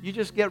song, you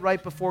just get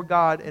right before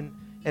God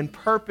and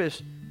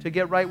purpose to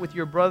get right with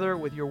your brother,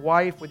 with your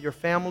wife, with your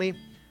family,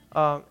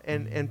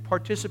 and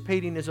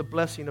participating is a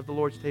blessing of the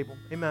Lord's table.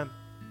 Amen.